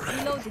never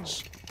Reloading. ends.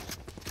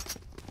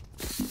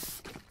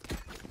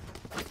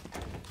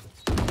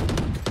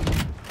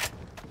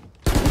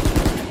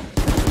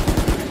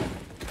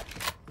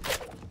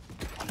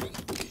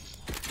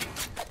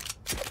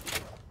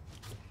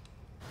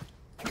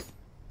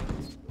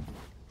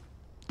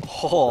 โอ้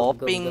โห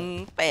ปิง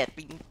8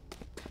ปิง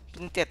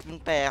7ปิง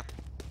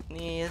8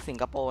นี่สิง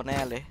คโปร์แน่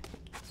เลย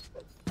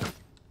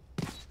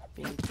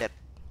ปิง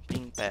7ปิ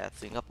ง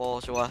8สิงคโป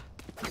ร์ชัวร์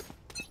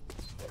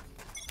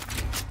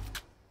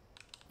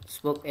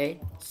Smoke A.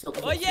 Smoke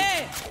Oh yeah!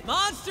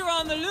 Monster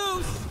on the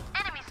loose!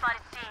 Enemy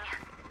spotted C.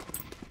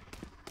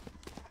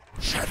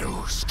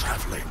 Shadows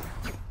traveling.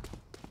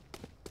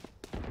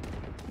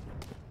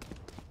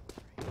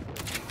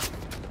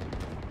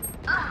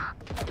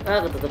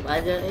 Ketutup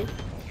aja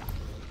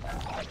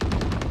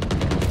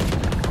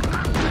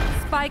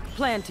Spike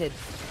planted.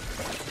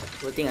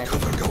 Ulti nggak sih?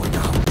 Cover going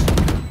out.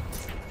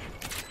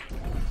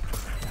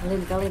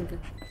 Kalian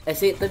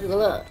sih, tapi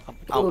kalau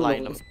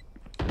outline them.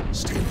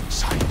 Still in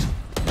sight.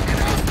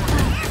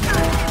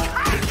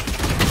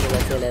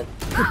 Lihat.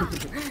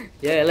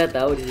 Ya, Ella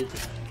tahu di situ.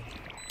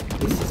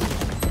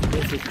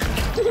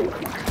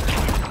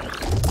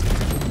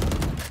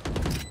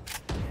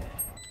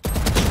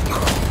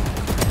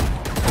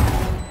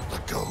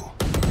 Let go.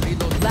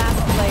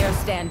 Last player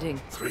standing.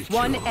 3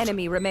 One kills.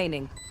 enemy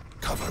remaining.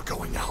 Cover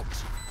going out.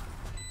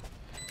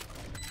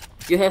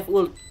 You have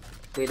ult,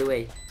 by the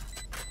way.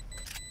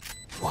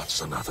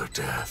 What's another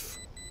death?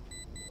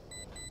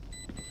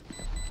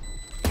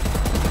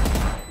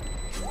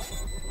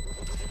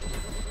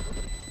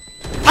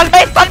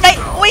 ตันไป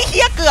อุ้ยเ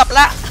ฮียเกือบ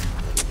ละ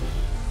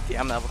ที่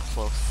อัมนาบโฟ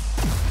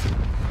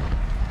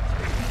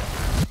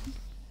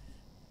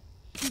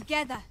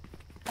Together,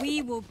 we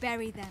will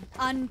bury them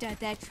under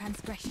their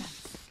transgressions.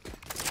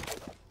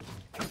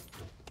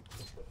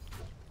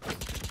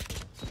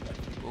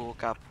 กู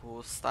กับพู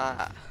ซ่า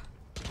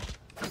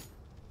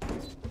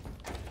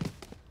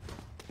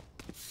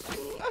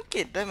อังก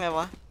ฤษได้ไหมว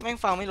ะแม่ง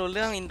ฟังไม่รู้เ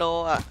รื่องอินโด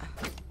อ่ะ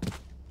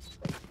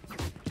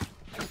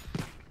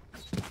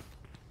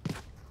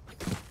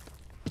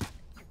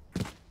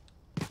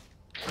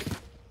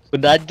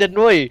Udah ajan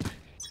woi.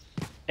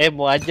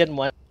 Mau ajan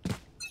mau.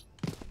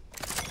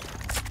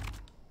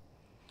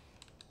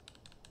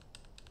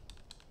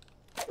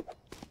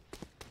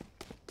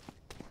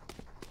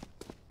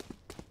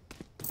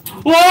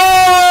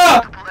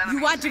 Whoa!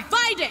 You are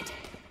divided!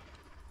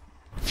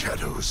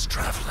 Shadows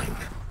traveling.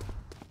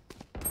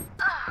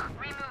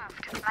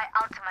 Removed. My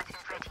ultimate is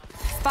ready.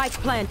 Spike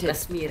planted.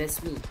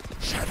 Resmi.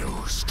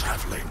 Shadows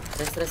traveling.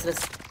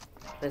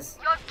 Res.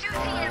 Your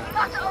duty is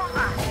not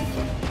over.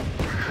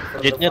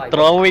 Jetnya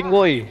throwing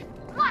woi.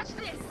 Watch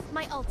this.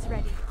 My ult's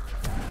ready.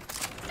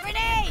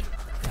 Grenade!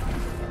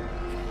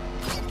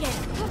 Get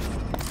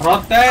it.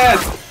 Rotate!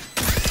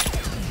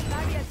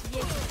 Barrier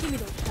created. Give me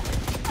those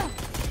back.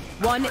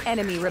 One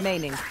enemy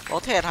remaining. โร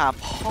เทตหา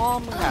พ่อ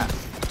มึงอ่ะ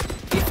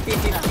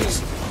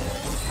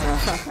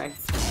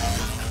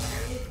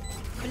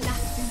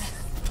Blasphemous.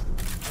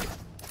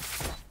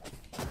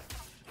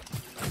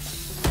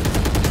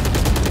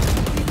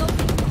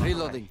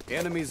 Reloading.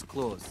 Enemies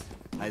close.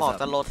 บอก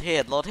จะโรเ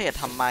ทต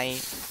ทำไม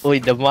Woi,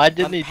 udah mau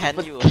aja มัน nih แพน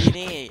cepet. อยู่ที่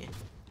นี่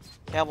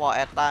แค่วอลแอ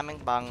ตตาแม่ง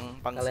บั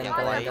งเสียงเอ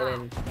าไว้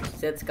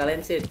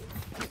Kalian sit.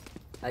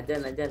 Ajan.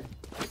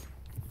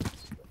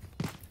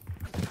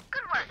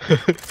 Good work.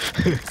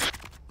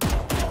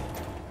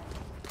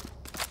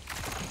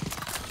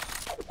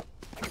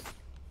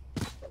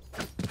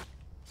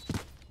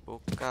 บุ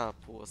กก้า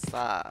พู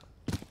ซ่า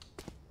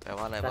แปล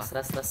ว่าอะไรวะ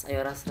Ras.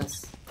 Ayo ras.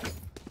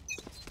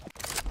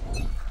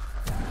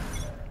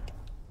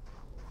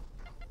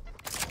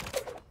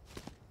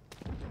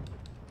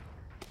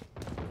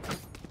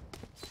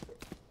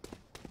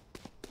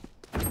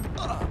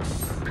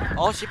โ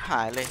อ้ชิบห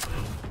ายเลย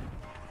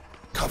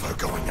Cover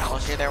going โอ้ out.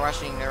 ชิได้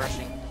rushing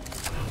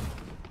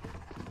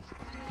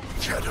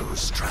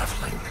Shadows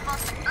traveling.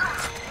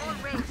 All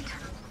raised.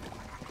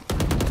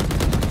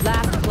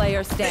 Last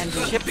player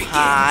standing. ชิบห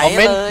ายเ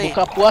ล Omen ย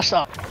buka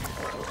puasa.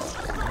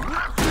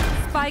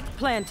 Spike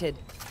planted.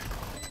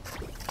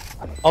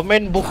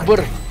 Omen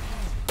bukber.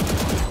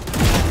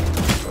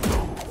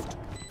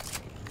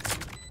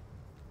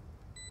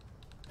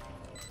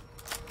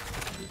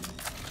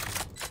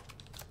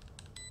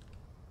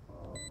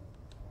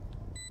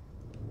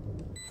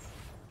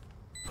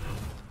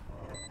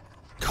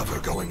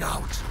 going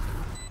out.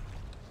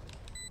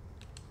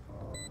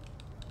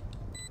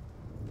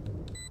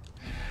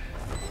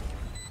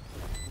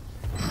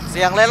 เ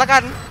สียงเลยแล้วกั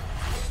น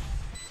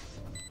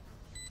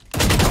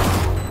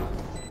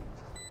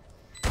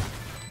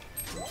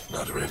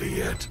Not ready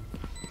yet.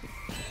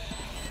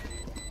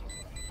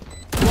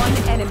 One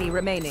enemy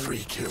remaining.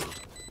 3 killed.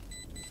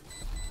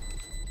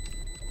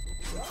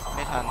 ไ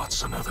ม่ทัน What's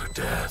another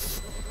death?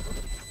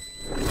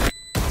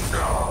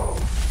 No.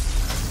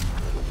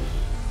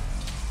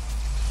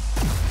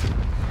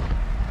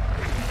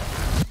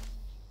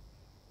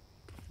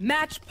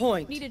 Match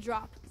point. Need a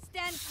drop.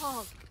 Stand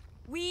tall.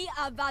 We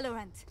are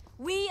Valorant.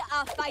 We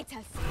are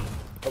fighters.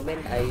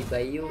 Comment I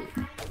buy you.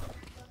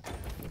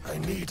 I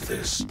need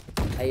this.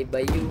 I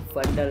buy you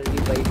Vandal.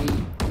 You buy me.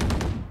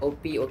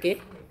 OP. Okay.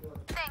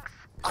 Thanks.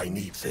 I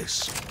need this.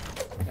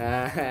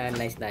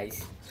 Nice, nice.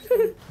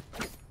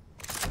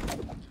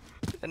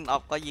 เล่นออ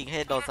ฟก็ยิงให้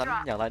โดนซ้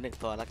ำอย่างละ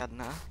1 ตัวแล้วกัน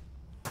นะ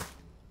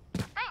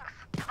Thanks.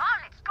 Come on,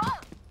 let's go.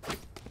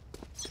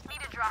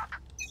 Need a drop.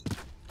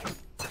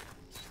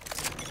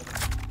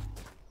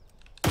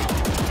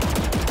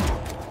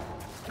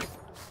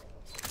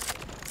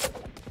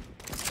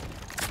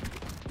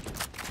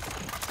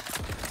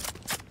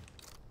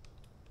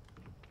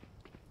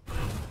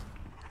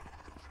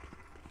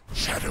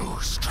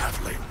 Shadows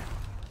traveling.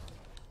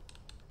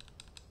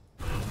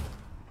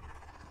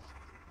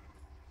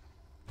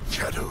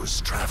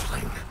 Shadows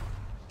traveling.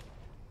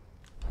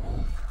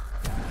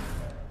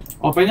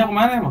 OP-nya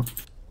kemana emang?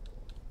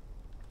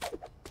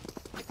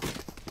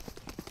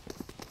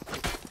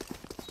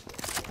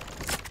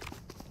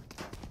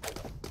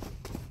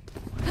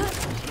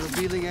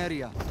 Revealing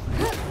area.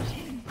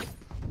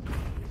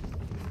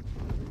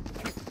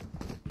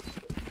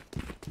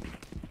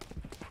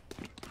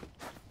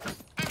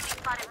 Enemy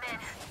spotted mid.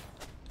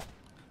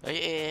 เฮ้ย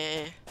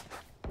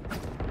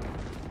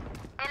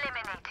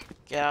Eliminate.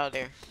 get out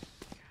there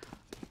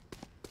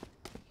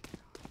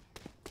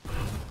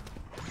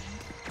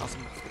เอาส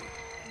มอง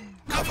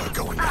Cover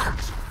going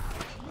out.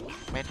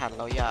 ไม่ทันแ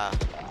ล้วอย่า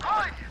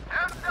I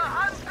am the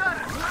hunter.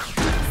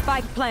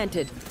 Spike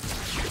planted.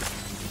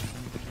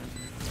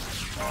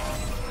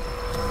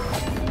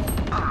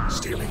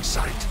 Stealing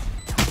sight.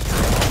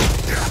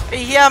 ไอ้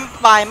เหี้ย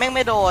ปลายแม่งไ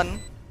ม่โดน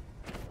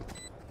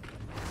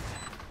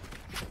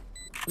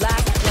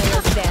Last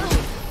player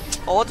standing.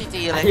 โอ้จี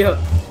จีเลย Ayo.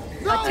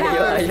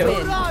 Attackers Ayo.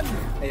 win.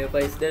 Ayo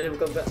Faiz dari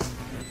buka buka.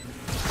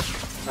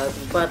 Alt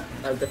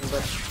 4, Alt 4.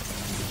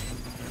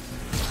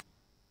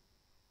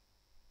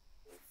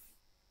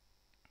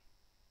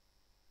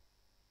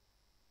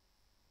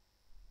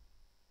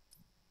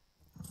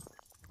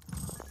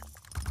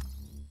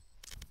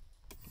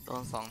 โด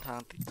น2 ทาง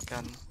ติดกั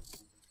น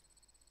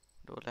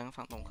ดูแรง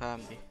ฝั่งตรงข้าม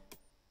ดิ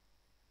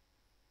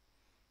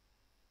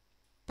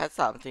แพท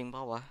3จริงเป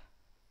ล่าวะ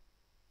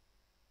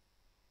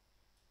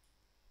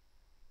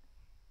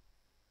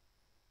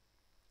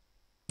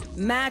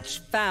Match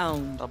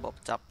found. ระบบ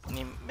จับ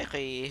นี่ไม่เค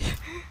ย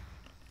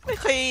ไม่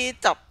เคย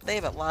จับได้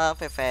แบบว่าแ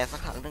ฟร์ๆสั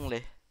กครั้งหนึ่งเล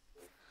ย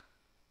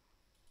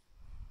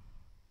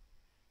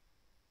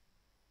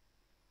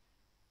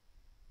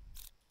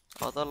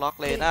ออโต้ล็อก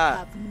เลยนะ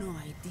have no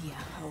idea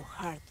how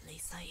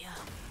heartless I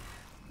am.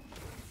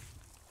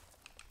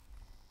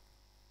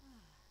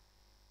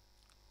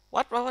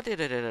 วัดเดี๋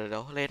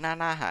ยวเลน่า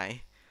หน้าหาย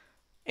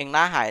เอ็งห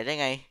น้าหายได้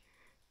ไง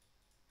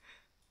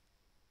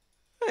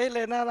เฮ้ยเล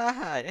น่าหน้า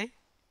หาย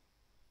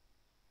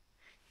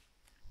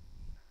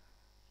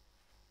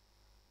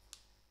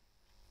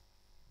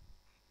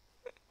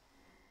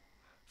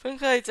เพิ่ง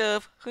เคยเจอ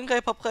เพิ่งเค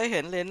ยพบเคยเห็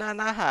นเลน่า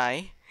หน้าหาย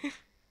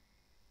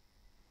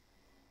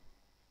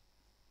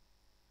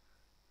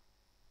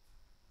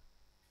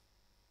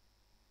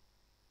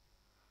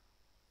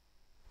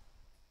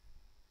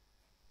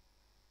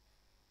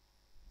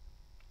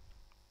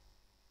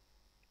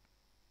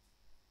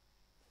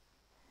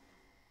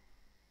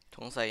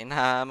สงสัยห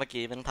น้าเมื่อ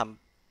กี้มัน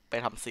ไป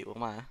ทำสิว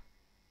มา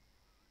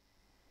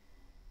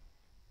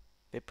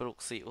ไปปลุก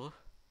สิว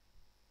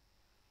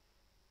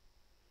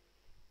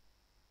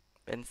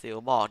เป็นสิว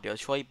บอกเดี๋ยว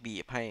ช่วยบี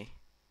บให้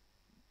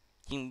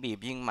ยิ่งบีบ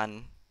ยิ่งมัน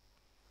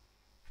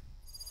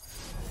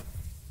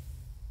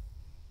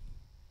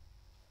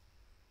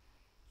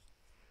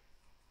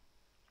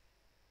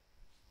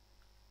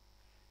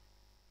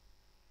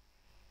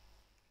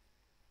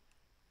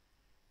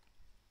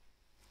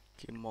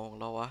กี่โมง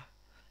แล้ววะ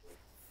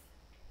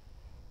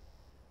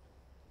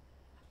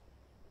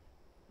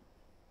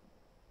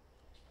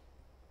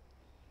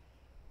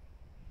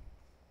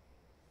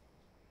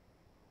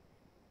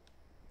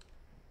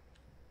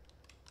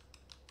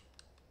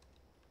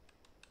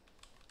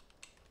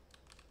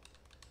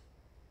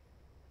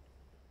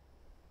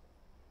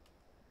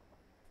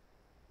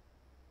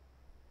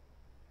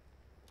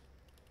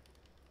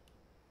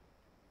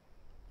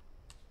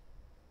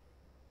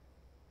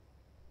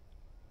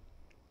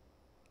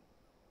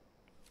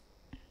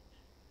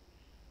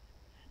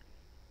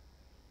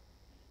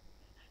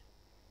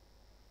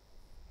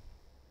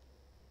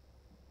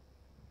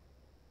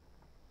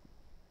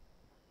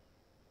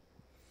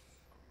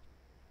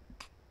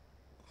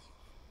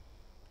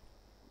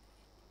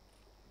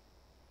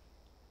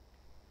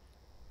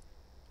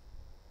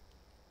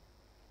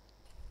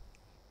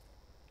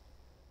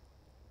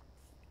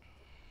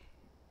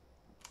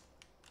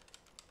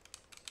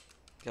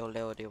เ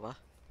ร็วๆดีวะ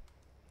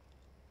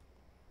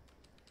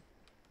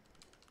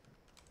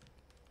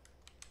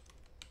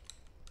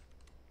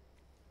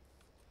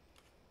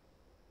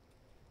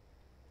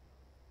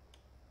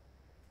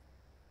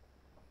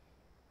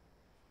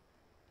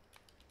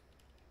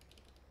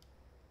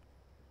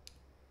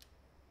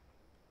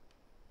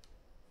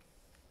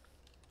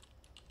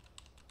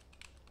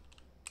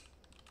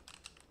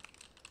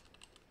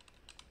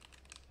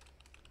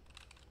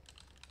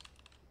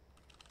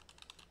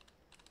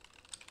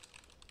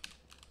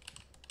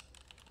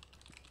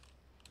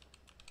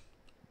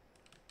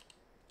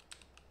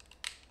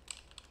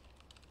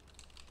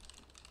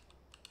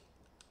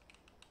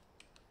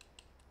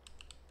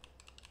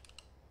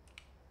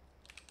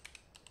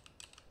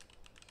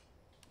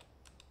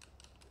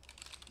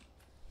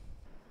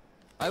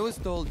I was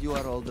told you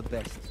are all the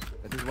best.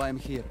 That is why I'm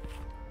here.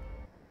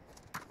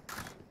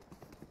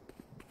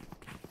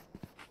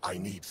 I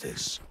need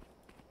this.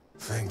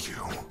 Thank you.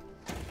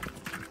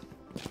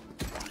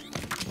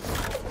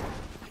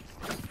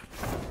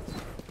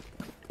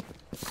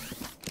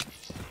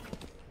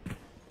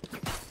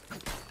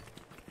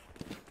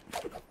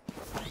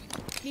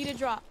 Need a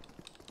drop.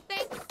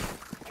 Thanks.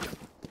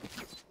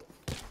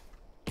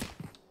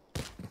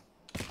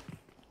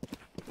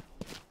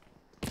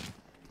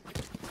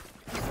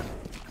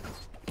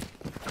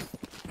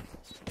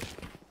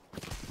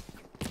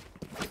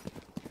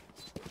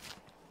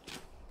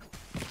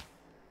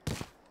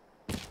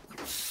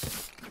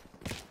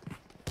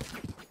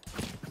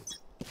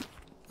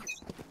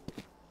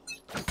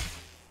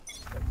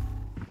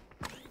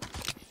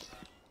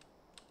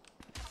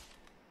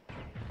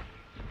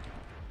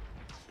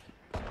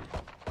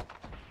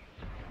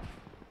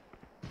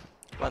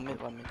 One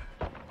minute.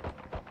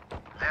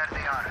 There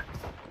they are.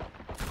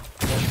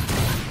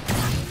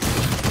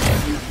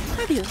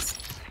 Adios.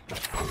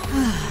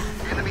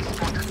 Enemy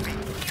spotted me.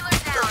 Healer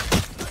down.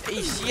 ไอ้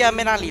เชี่ยไ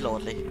ม่น่ารีโหล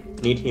ดเลย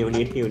Need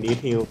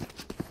heal.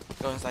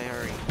 Go inside,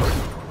 hurry.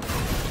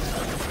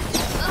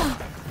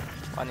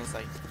 One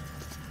inside.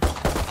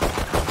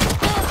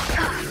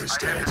 Warrior's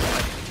dead.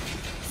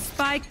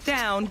 Spike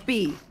down B.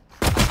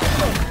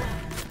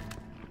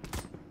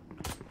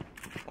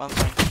 One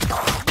flank.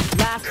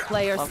 Last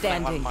player One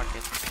flank, one standing.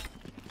 market.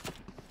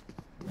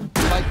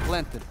 Spike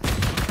planted.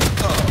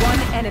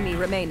 One enemy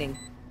remaining.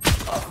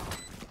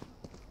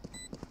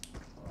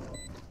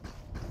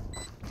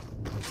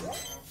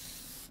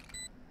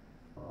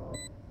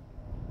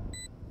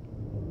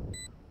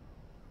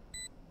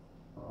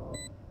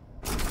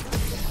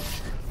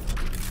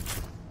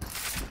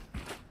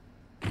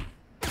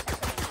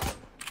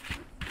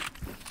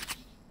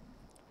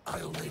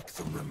 I'll make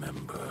them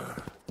remember.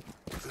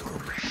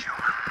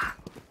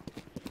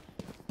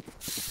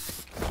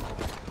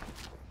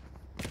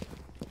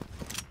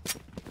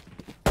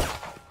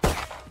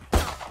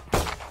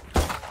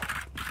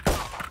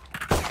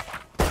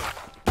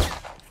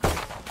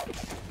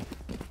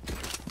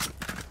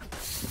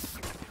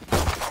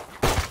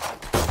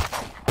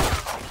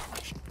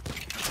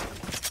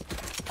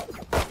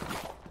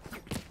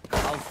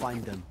 I'll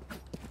find them.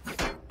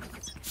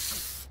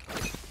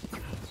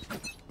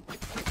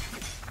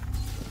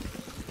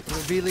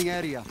 Revealing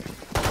area.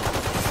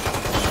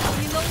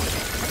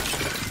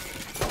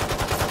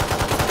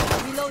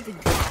 Reloading.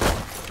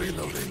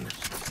 Reloading.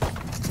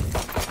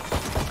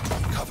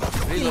 Cover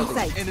going Reloading.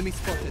 Inside. Enemy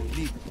spotted.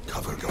 Lead.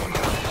 Cover going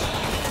out.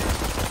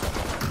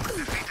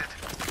 Defeated.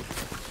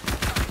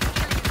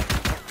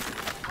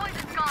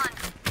 Poison's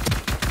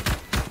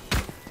gone.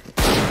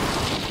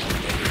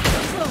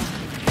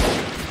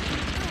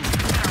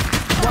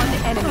 One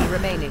enemy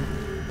remaining.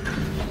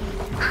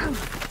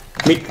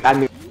 Mid and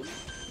mid.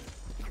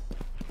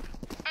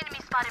 Enemy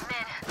spotted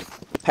mid.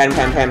 Pan.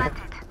 Planted.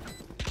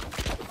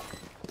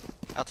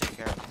 I'll take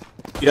care of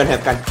it. You don't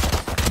have gun.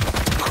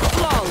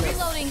 Flawless.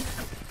 Reloading.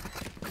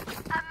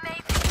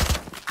 Amazing.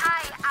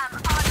 I am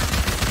on.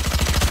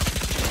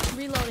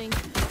 Reloading.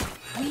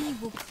 We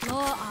will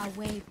claw our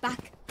way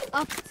back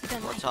up to the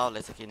Watch light. out เล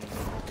ยสกิน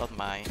ต้น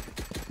ไม้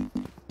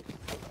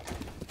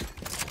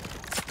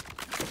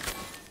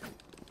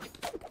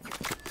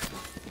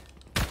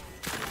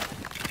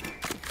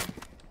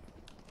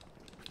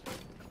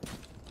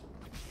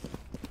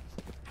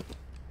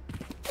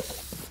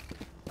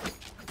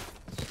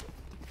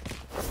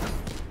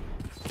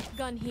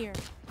Gun here.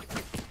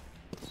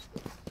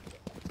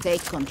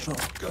 Take control.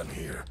 Gun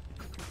here.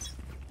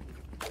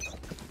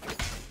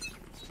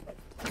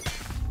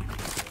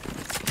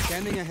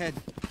 Scanning ahead.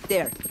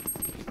 There.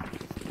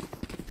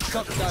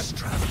 Shock dart.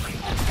 Traveling.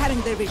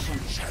 Cutting their vision.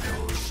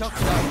 Shock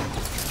dart.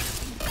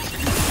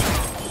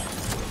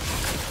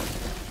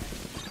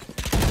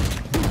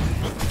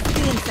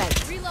 Get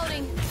inside.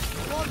 Reloading.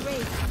 Wall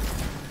raised.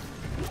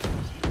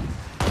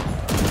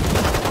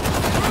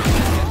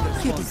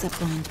 You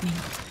disappoint me.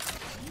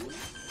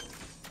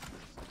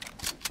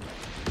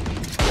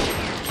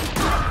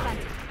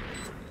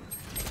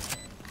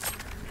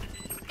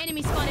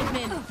 Enemy spotted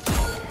mid.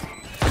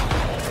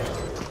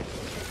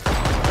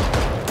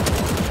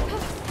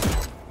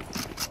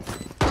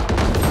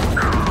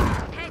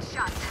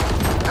 Headshot.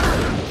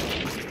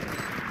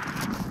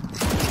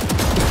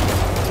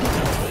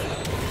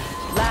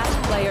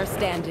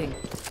 standing.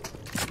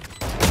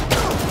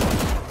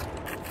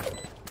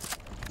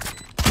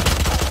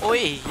 อุ้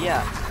ยเฮีย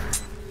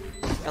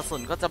กระสุ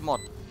นก็จะหมด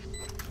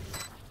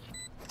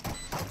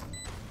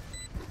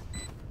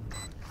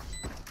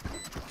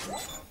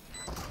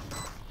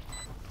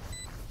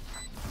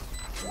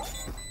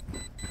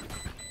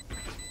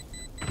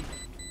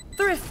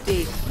Thrifty.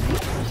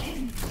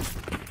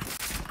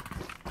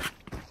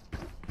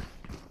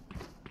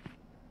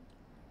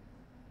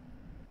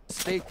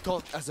 Stay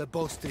taut as a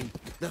bowstring.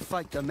 The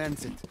fight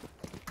demands it.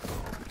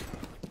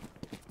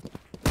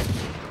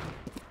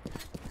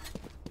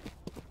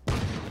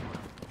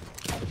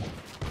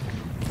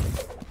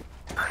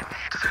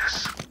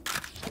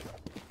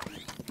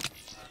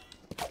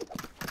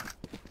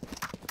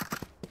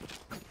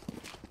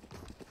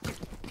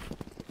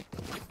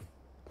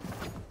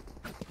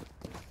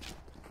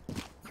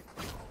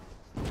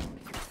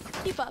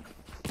 Keep up.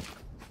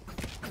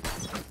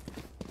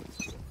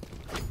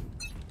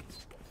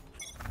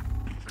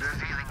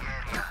 Revealing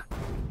area.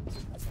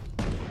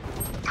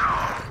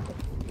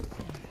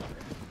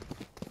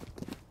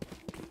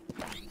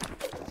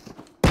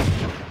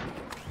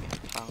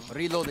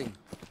 Reloading.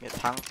 เก็บ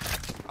ทั้ง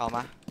เอาม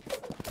า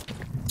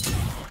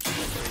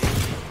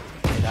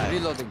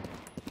Reloading.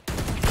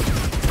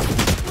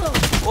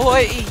 โอ้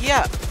ยไอ้เหี้ย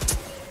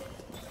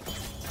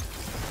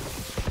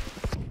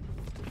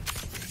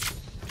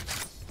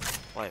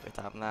ปล่อยไป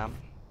ตามน้ำ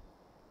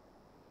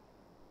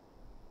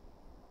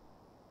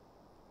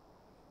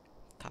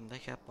ทำได้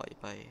แค่ปล่อย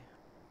ไป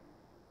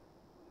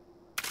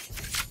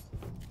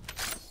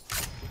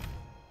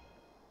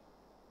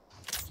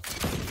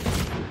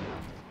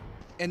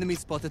Enemy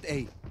spotted A.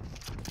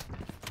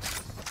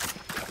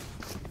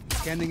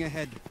 Scanning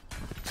ahead.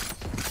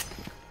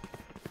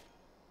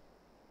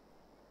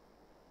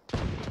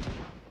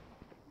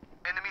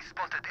 Enemy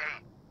spotted A.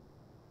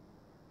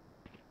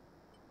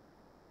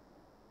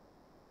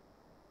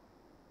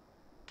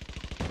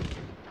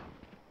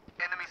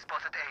 Enemy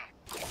spotted A.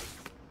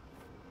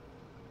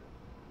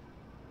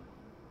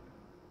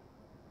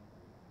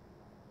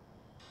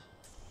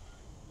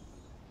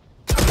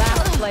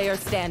 Last player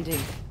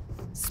standing.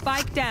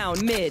 Spike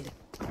down mid.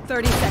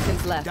 30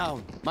 seconds left.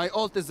 Down. My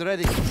ult is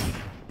ready.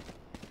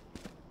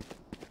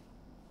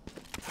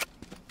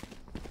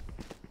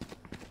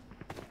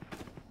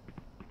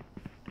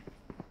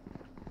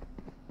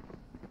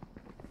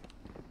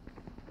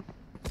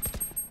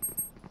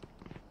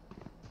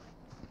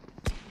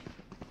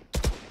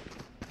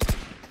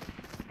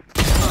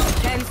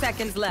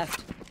 Seconds left.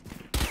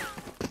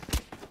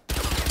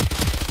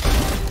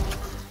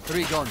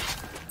 3 gone.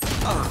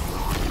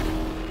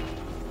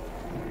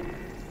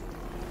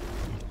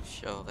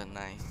 Show the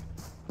knife.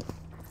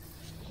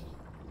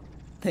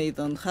 They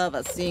don't have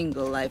a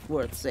single life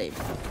worth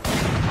saving.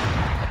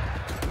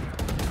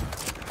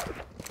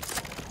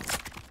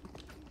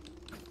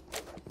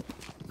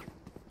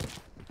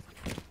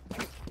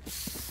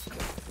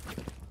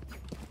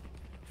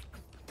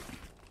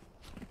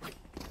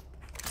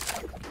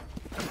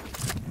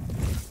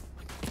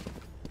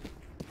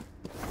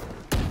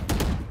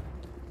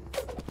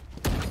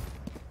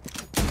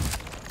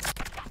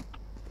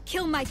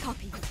 Kill my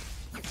copy.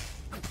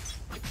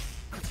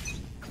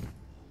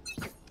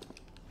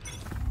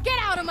 Get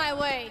out of my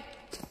way!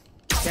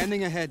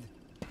 Scanning ahead.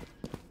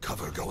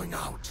 Cover going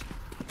out.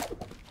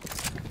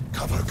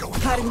 Cover going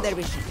out. Cutting their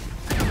vision.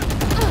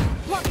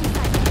 Blocking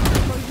sight.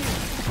 For you.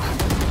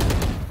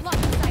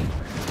 Blocking sight.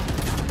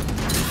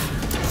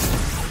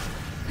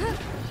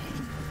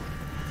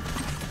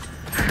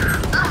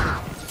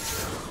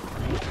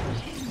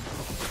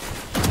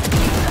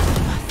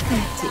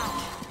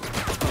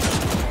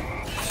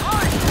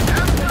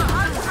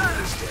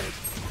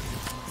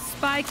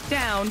 Spike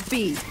down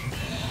B.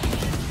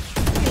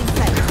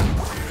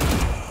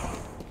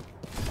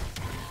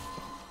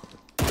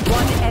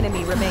 One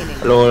enemy remaining.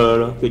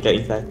 Low. Future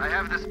inside. I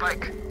have the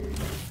spike.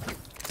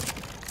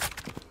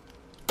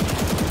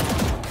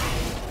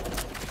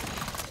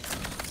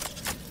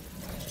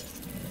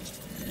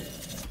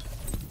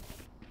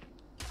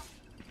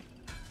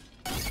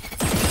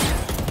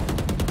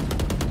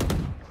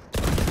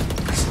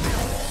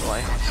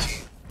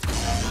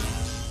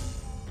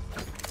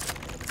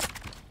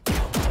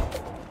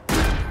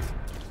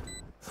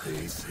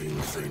 These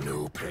things they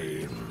know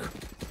pain.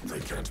 They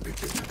can't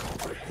begin to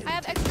comprehend. I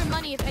have extra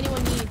money if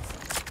anyone needs.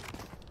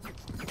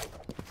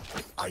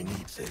 I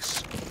need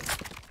this.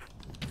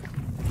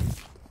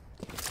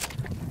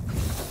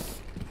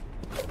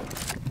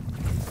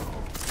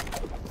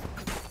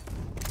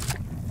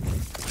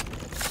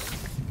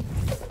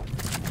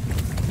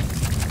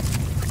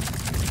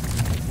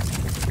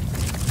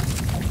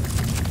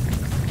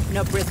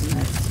 No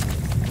prisoners.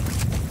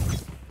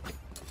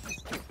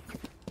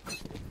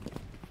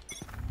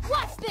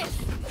 Watch this!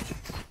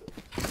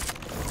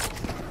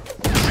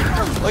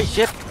 Oh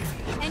shit!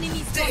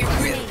 Enemy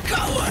spotted.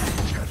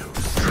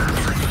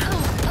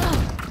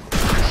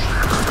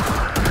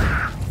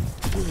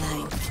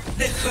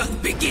 The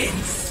hunt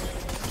begins.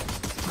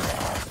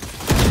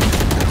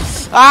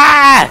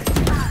 Ah!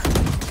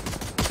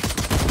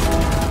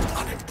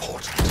 Unimportant.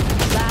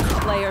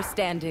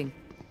 standing.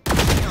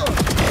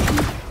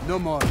 No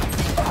more.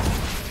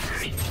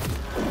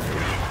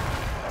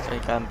 เป็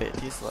นการเบะ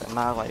ที่สวยม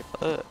ากไวเป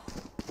อร์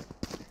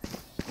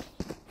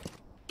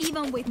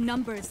Even with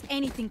numbers,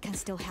 anything can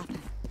still happen.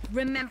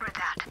 Remember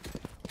that.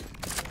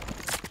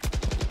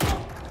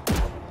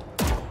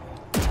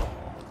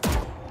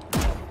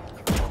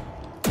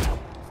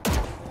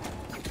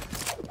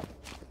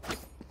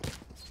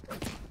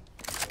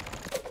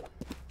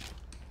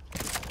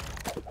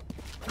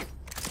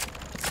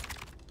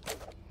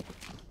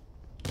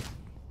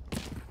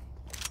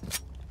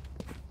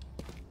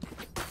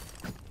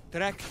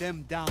 Track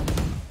them down.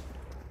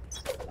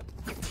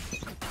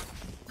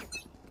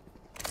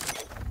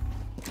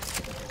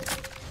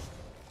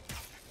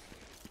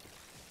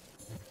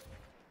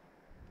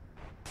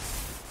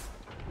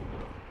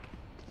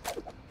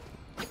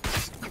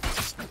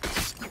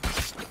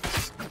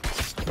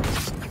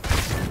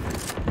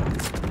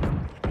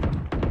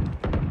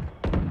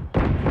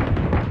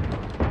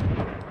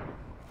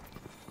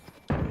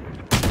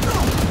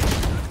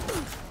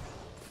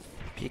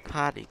พลิกพล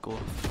าดอีกกู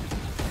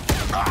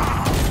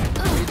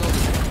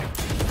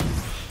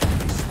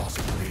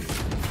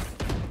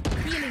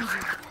Healing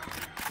you.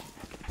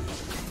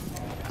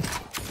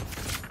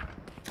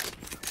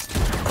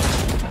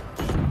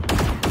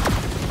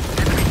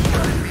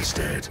 He's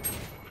dead.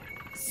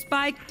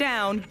 Spike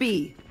down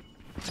B.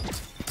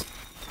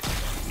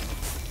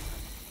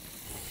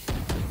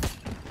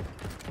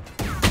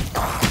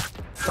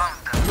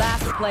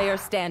 Last player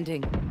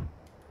standing.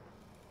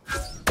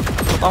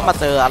 ต้องมา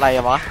เจออะไร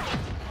วะ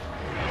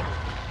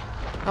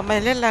ทำไม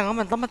เล่นแรงแล้ว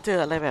มันต้องมาเจอ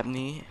อะไรแบบ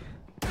นี้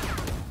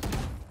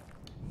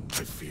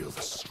I feel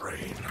the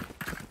strain.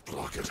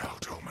 Block it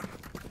out, Omen.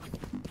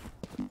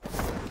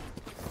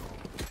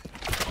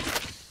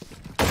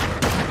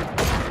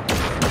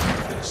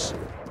 This.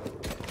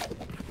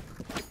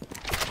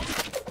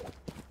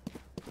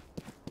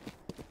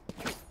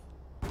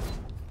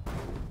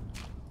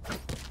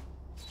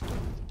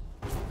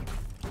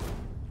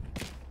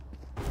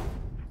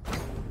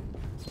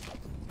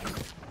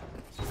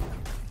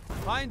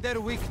 Find their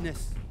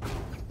weakness.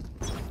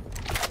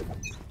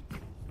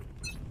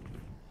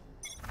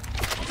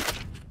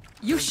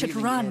 You should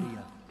run. Area.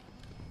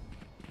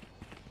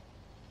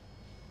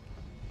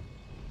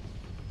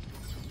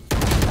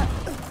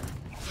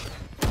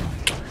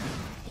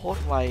 โคต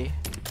รไว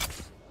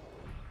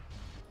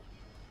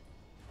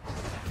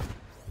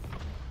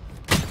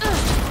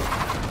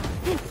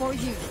For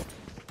you.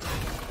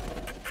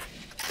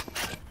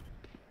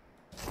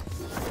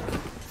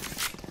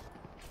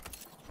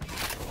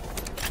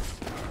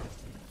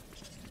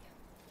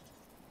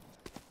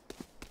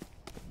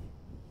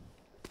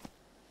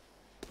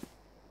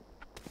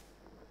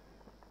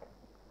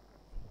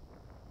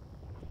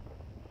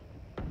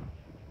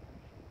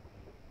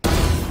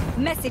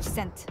 Message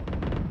sent.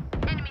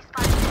 Enemy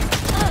spotted.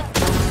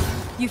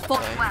 You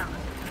fought Well.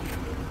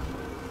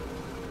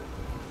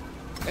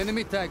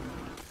 Enemy tag.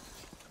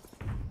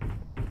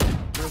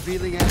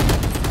 Revealing enemy.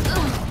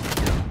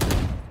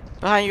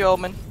 behind you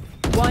Omen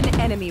One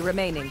enemy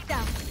remaining.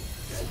 down.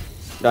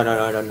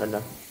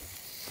 No.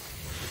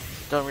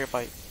 don't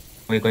refight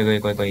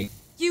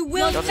You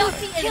will not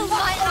kill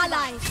my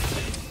allies.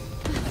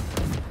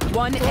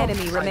 One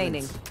enemy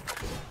remaining.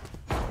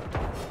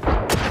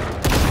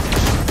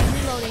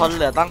 คนเ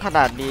หลือตั้งขน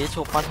าดนี้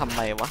ชุบมาทำไ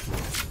มวะ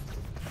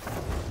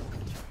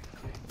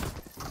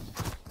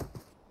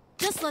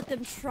Just let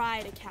them try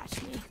to catch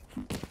me.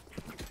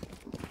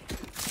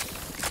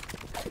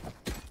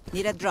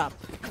 Need a drop.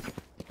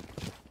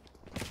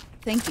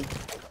 Thank you.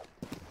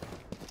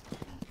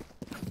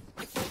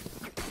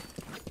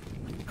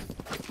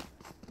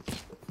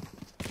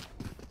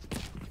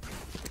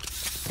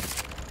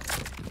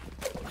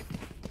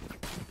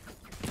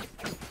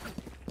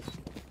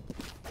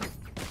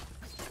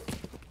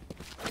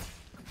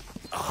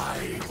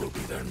 I will be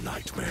their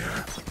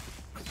nightmare.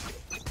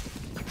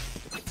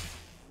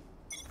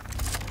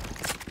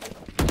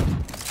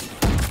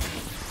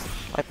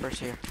 Viper's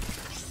here.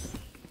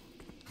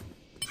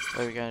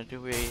 What are we gonna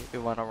do? We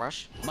wanna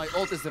rush? My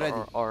ult is ready.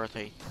 Or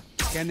rotate?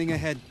 Scanning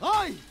ahead.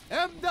 I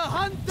am the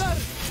hunter.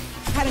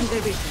 Current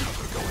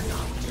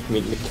division.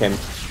 mid camp.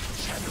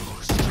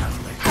 Shadows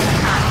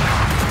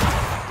traveling.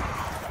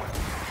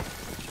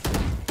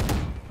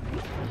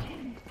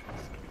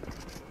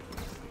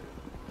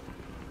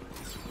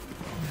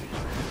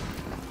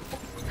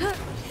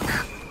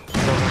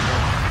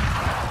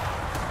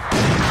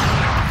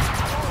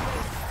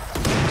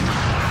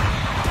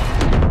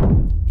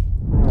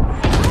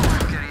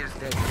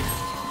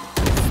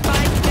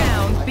 Spike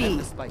down B.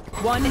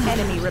 One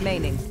enemy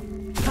remaining.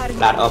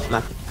 ลาดออฟม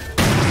า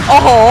โอ้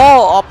โห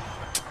ออฟ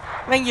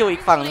แม่งอยู่อี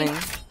กฝั่งหนึ่ง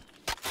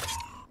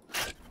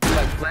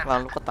วาง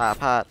ลูกตา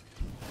พลาด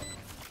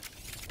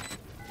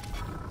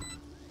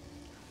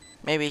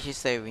maybe she's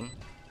saving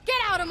Get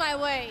out of my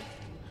way.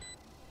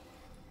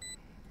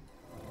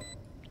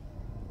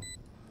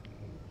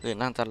 หรือ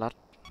น่าจะรัด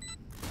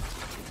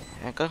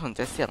แอนก็สนใจ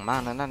เสียงมาก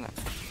นะนั่นน่ะ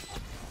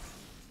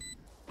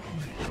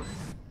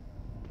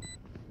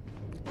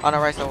on the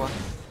right side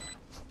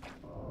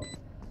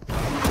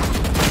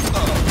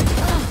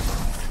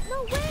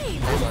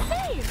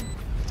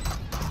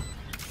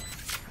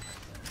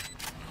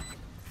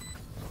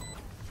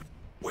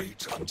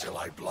Wait until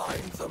I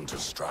blind them to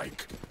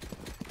strike.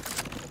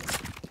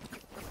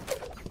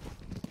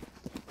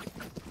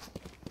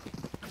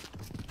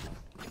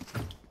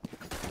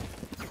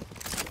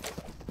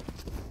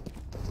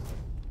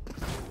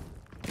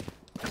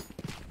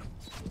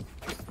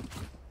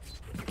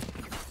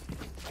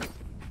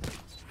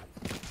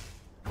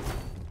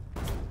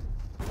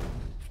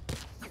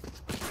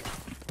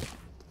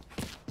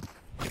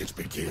 It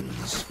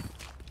begins.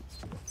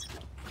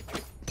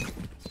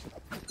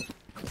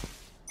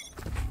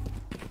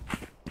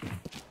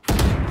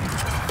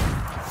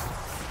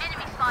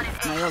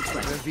 My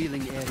ultimate.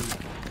 Revealing area.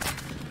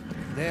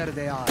 There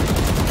they are.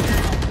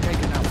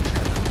 Taken out.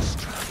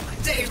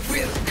 They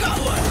will go.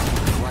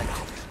 Right.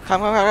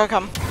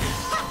 Come.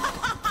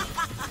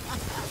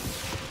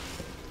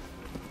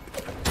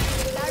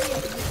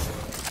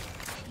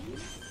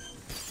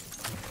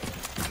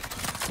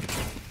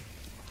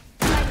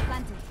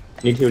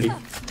 Need heal ดิ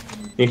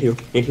Need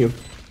heal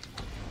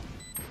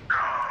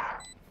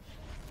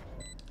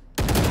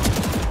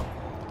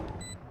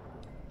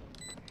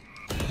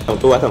สอง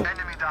ตัวสอง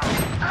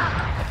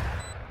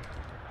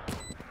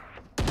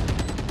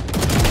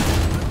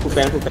ผู้แป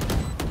ลง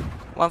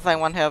One flank,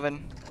 one heaven.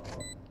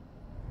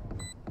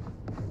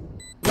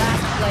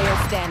 Last player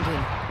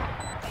standing.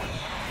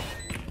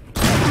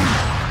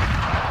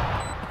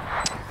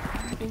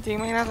 จริงๆ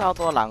ไม่น่าจะเอา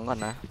ตัวหลังก่อน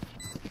นะ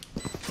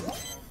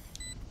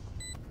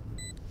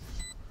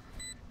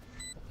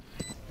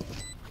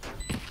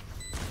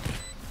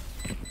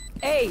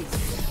Ace.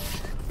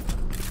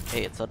 เ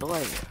อ็ดซะด้ว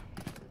ย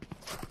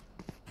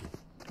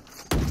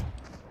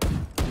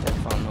แต่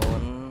ฝั่งโน้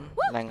น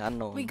แรงอัน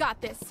โน้น We got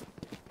this.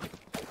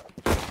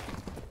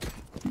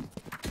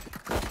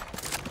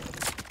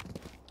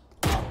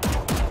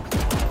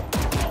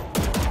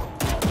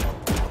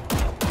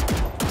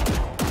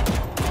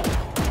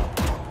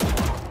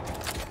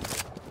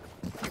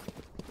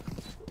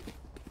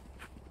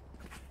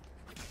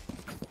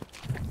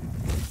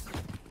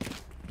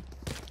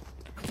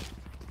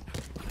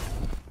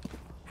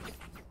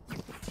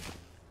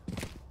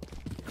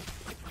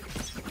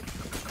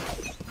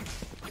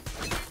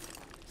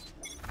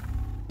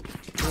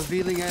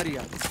 Revealing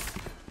area.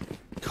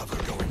 Cover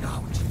going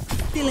out.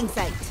 Still in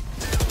sight.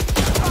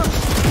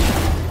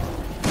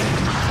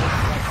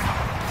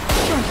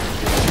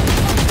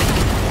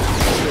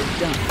 You're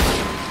done.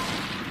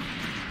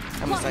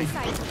 I'm inside.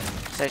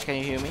 Sage, can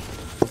you hear me?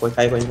 คนไก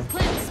ลคน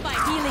Plant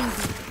spike. Healing.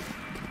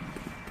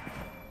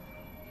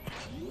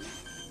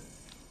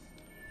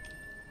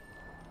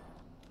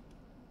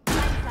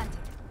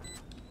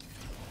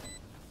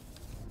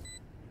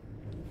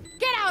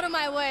 Get out of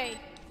my way.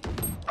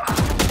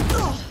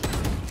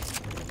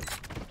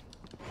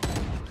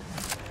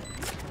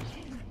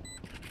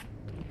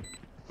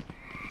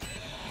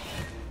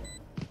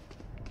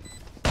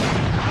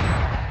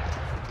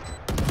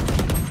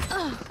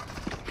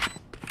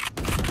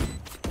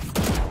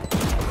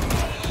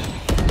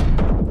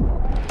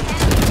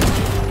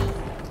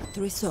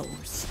 Three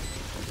souls.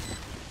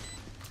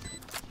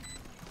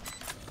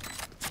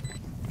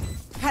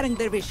 Cutting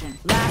their vision.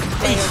 Last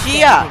ไอ้ player เ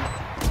ชี่ย standing.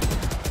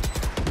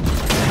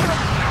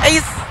 ไอ้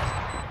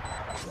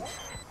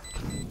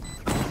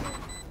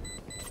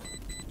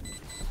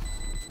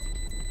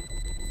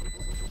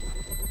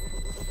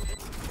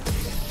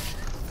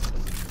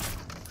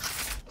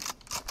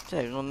ใช่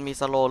มันมี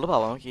สโลว์หรือเปล่า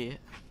วะเมื่อกี้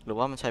หรือ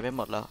ว่ามันใช้ไปห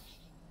มดแล้ว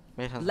ไ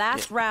ม่ทัน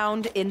Last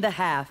round in the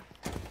half.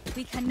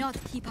 We cannot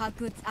keep our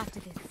goods after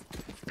this.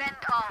 Spend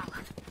all.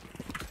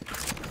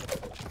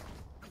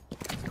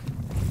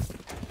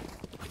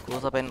 กู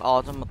จะเป็นออ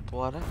จนหมดตั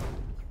วแล้ว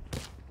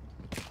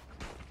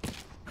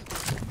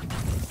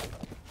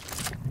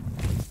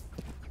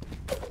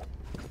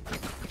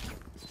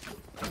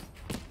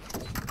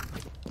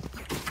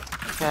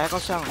แค่ก็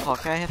ช่างขอ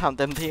แค่ให้ทำ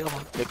เต็มที่ก็พ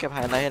อเดี๋ยวเก็บไฮ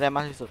ไลท์ให้ได้ม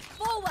ากที่สุด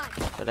Forward.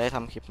 จะได้ท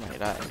ำคลิปใหม่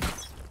ได้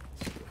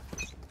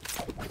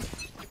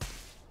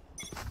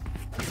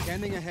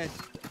Scanning ahead.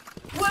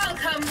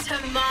 Welcome to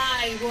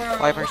my world.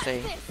 Viper stay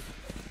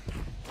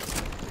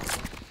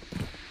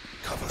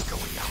Cover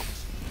going out.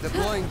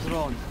 Deploying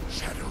drone.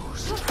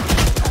 Shadows.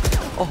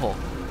 โอ้โห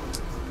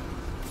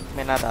ไ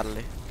ม่น่าดันเล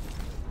ย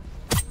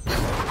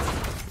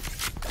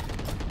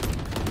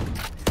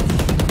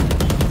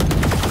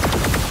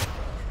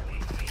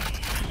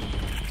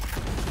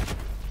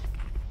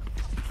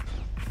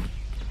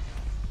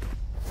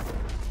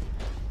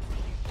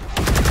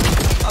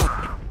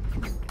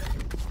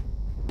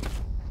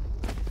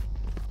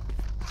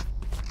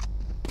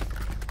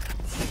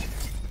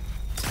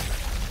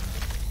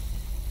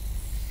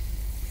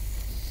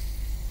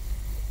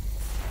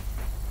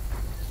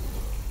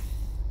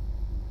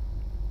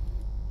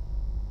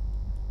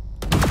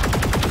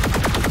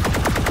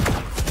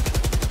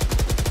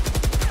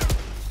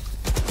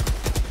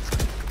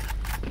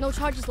No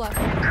charges left.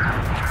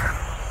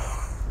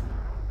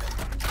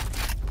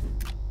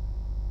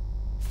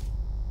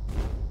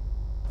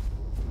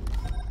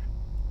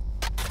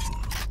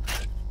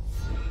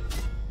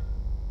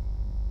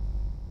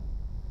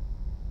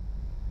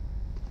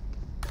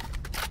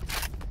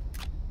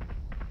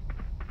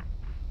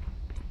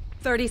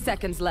 30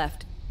 seconds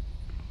left.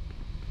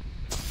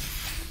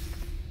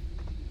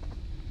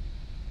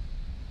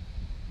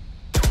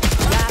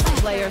 Last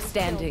player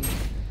standing.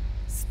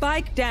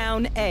 Spike down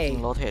จริ A.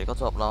 งโรเทตก็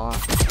จบแล้วอะ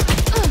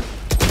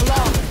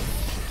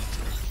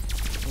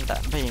แต่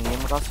ถ้าอย่างนี้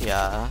มันก็เสีย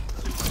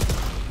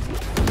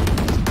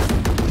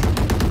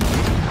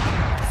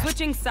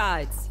Switching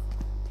sides.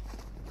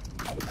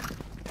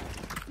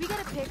 We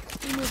gotta pick.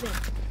 We move in.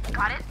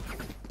 Got it?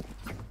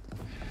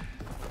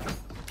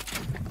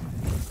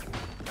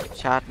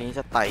 ชาตินี้จ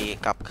ะไต่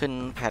กลับขึ้น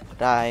แพท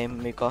ได้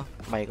ไม่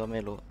ไ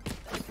ม่รู้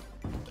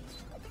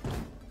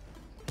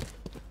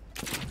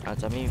อาจ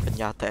จะไม่มีปัญ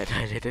ญาแตะได้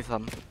เลยด้วยซ้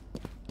ำ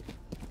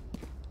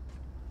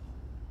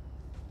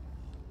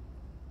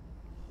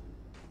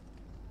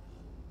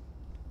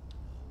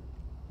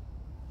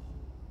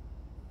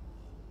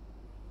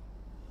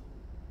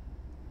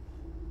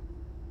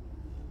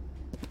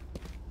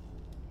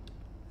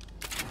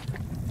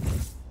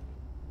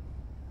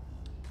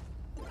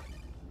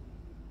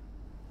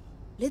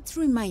Let's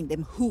remind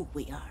them who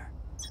we are.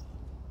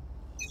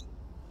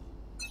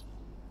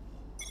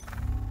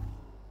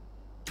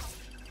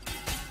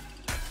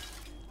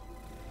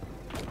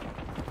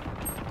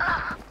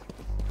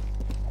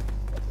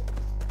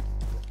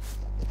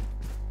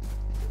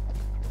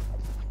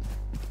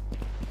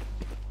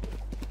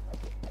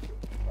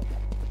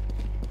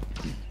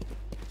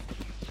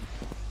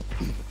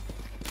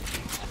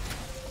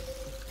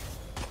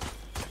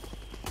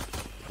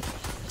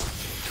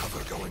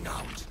 Cover going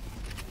out.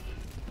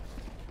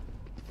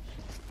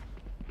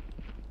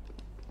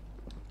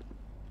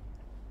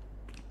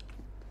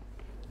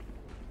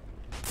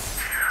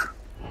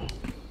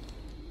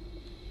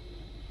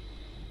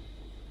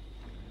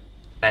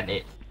 Plan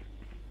A.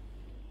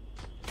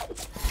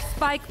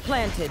 Spike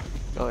planted.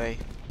 โดย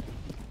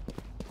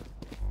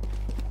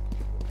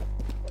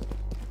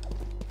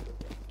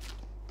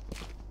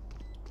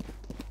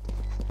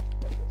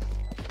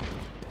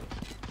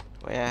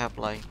ไว้ I have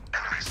line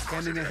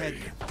Scanning ahead.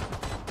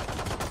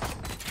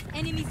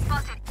 Enemy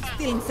spotted.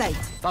 Still in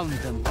sight. Found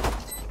them.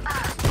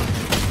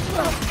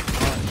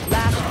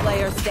 Last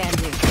player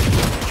standing.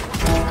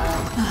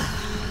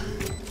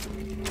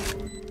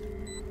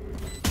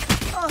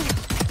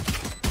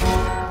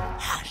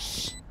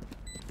 Hush.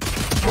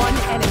 One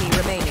enemy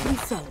remaining.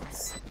 Souls.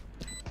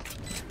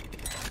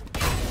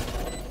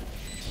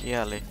 เคลีย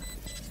ร์เลย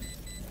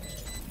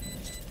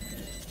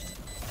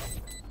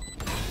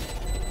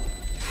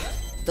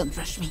Don't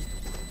rush me.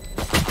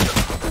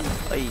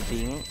 ไอ้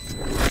สิง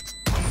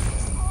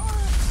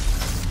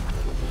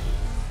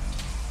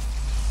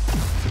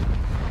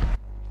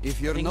If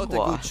you're Think not a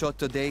what? good shot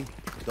today,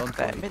 don't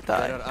That worry. may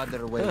die. There are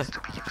other ways.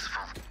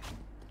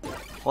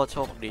 โคตรโช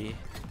คดี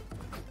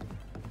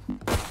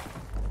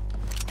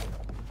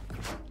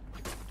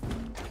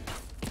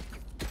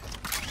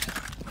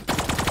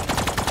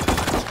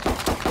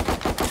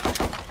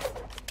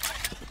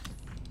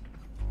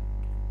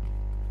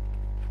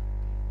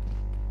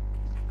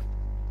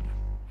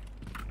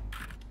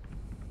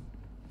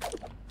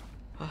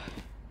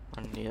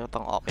วันนี้ก็ต้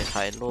องออกไป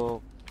ถ่าย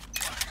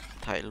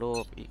รู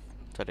ปอีก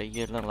จะได้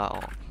ยื่นเรื่องราวอ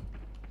อก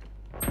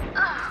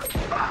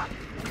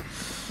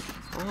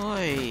โอ้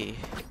ย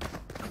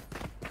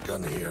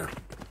Gun here.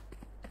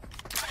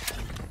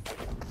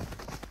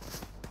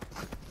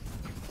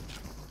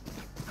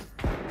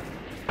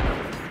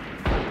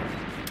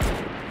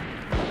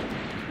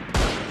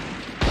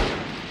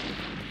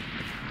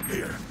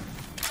 Here.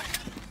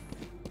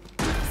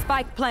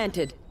 Spike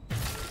planted.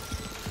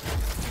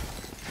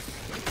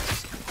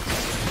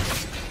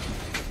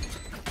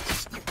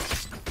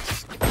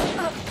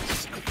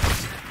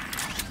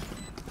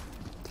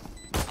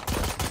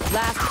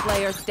 Last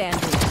player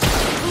standing.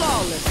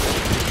 Flawless.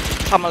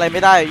 ทำอะไรไ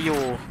ม่ได้อ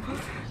ยู่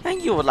แม่ง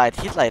อยู่หลาย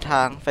ทิศหลายท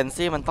างแฟน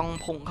ซี่มันต้อง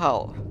พุ่งเข้า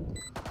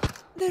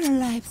Their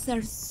lives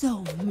are so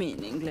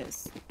meaningless.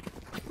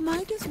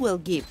 Might as well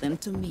give them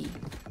to me.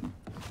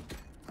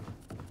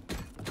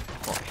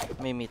 โอ้ย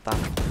ไม่มีตัง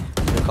ค์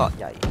หรือเกาะ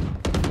ใหญ่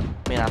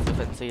ไม่น่าซื้อแ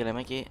ฟนซี่เลยเ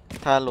มื่อกี้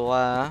ถ้ารู้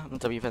ว่ามัน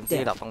จะมีแฟน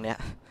ซี่ดับตรงเนี้ย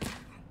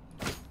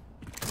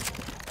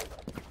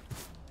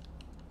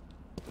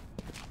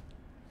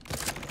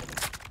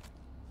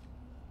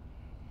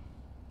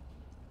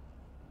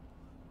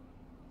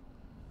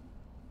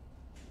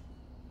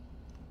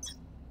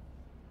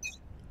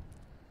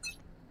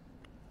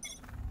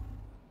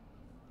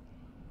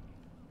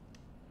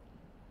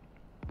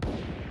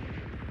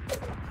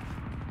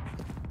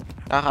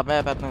ครับแม่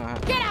แป๊บนึงครับ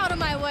Get out of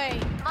my way!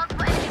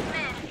 Multiple enemies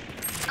mid.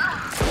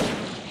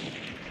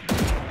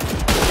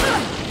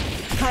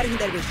 Cutting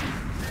their vision.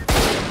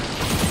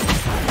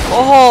 โ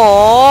อ้โห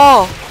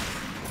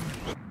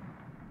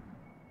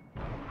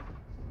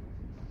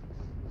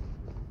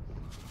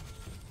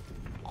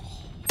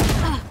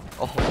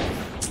โอ้โห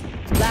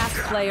Last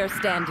player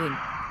standing.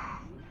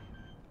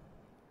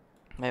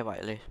 ไม่ไหว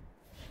เลย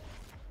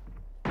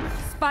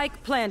Spike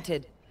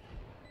planted.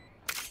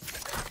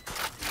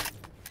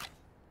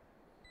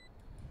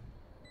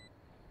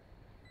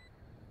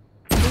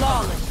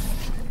 Flawless.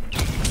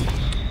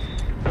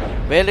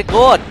 very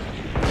good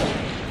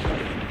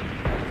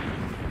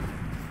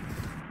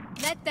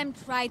them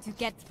try to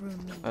get through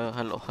me.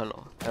 ฮัลโหล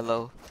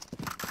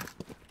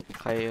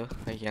ใคร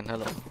เขียนฮัล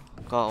โหล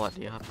ก็สวัส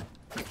ดีครับ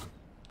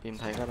พิมพ์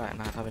ไทยก็ได้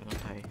นะถ้าเป็นคน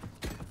ไทย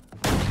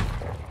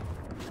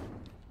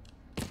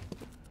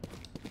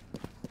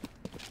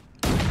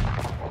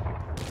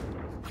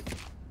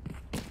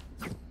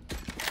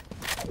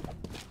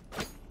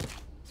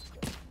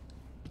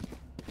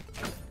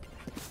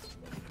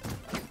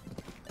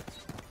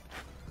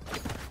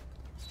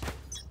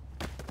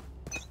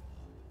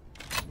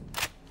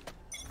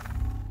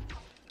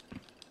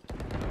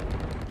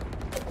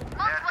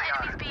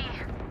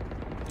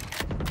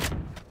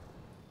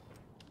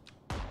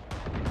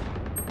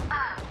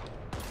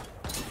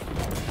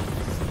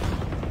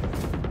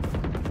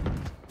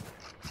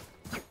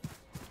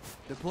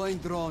Deploying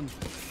drone.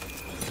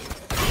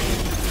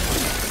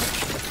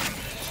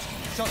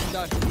 Shot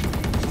down.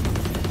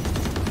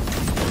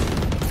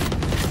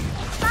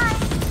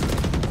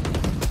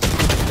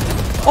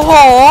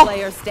 Oh!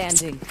 Player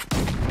standing.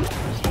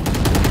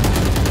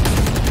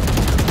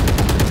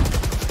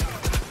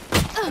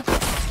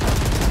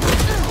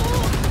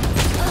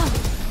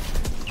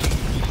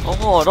 โอ้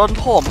โหโดน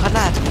โถมขน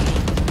าดนี้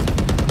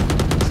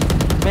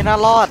ไม่น่า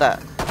รอดอ่ะ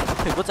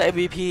ถึงกูจะ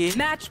MVP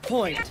Match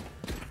point.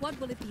 What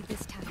will it be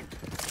this time?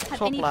 โ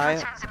ชคร้าย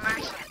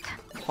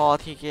พอ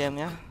ทีเกม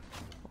เนี้ย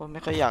ไ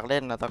ม่ค่อยอยากเล่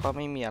นนะแต่ก็ไ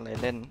ม่มีอะไร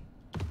เล่น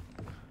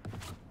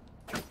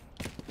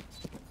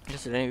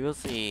Resident Evil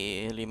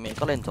 4 Remake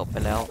ก็เล่นจบไป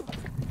แล้ว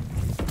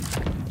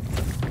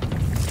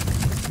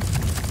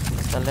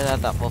จะเล่นระ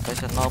ดับ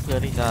Professional เพื่อ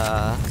ที่จะ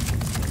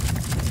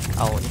เ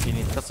อา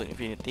Infinity กระสุน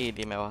Infinity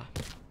ดีไหมวะ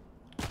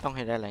ต้องใ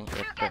ห้ได้แรงเอ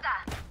ฟด้วย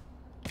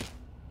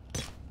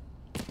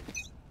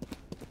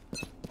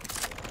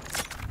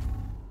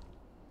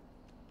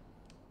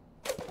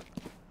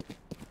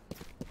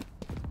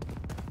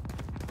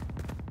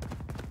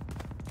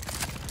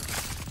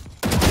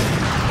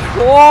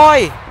โอ้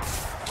ย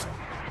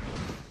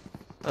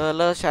เ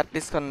ลิกแชท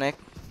disconnect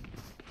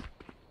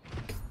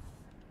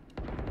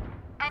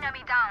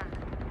Enemy down.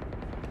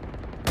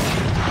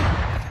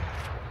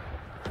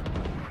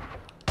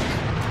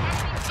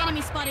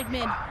 Enemy spotted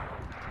mid.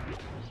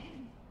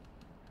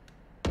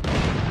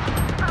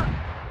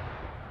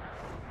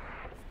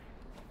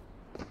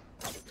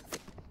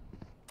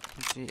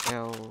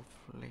 GL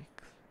flick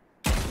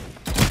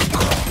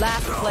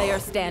Last player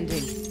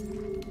standing.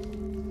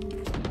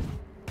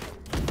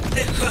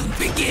 The hunt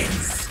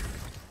begins.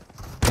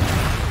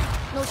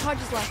 No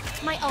charges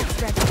left. My ult's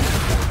ready.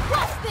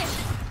 What's this?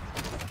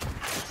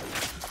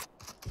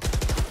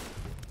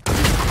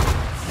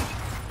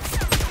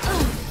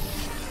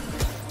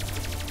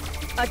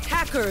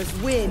 Attackers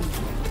win.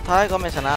 ท้ายก็ไม่ชนะ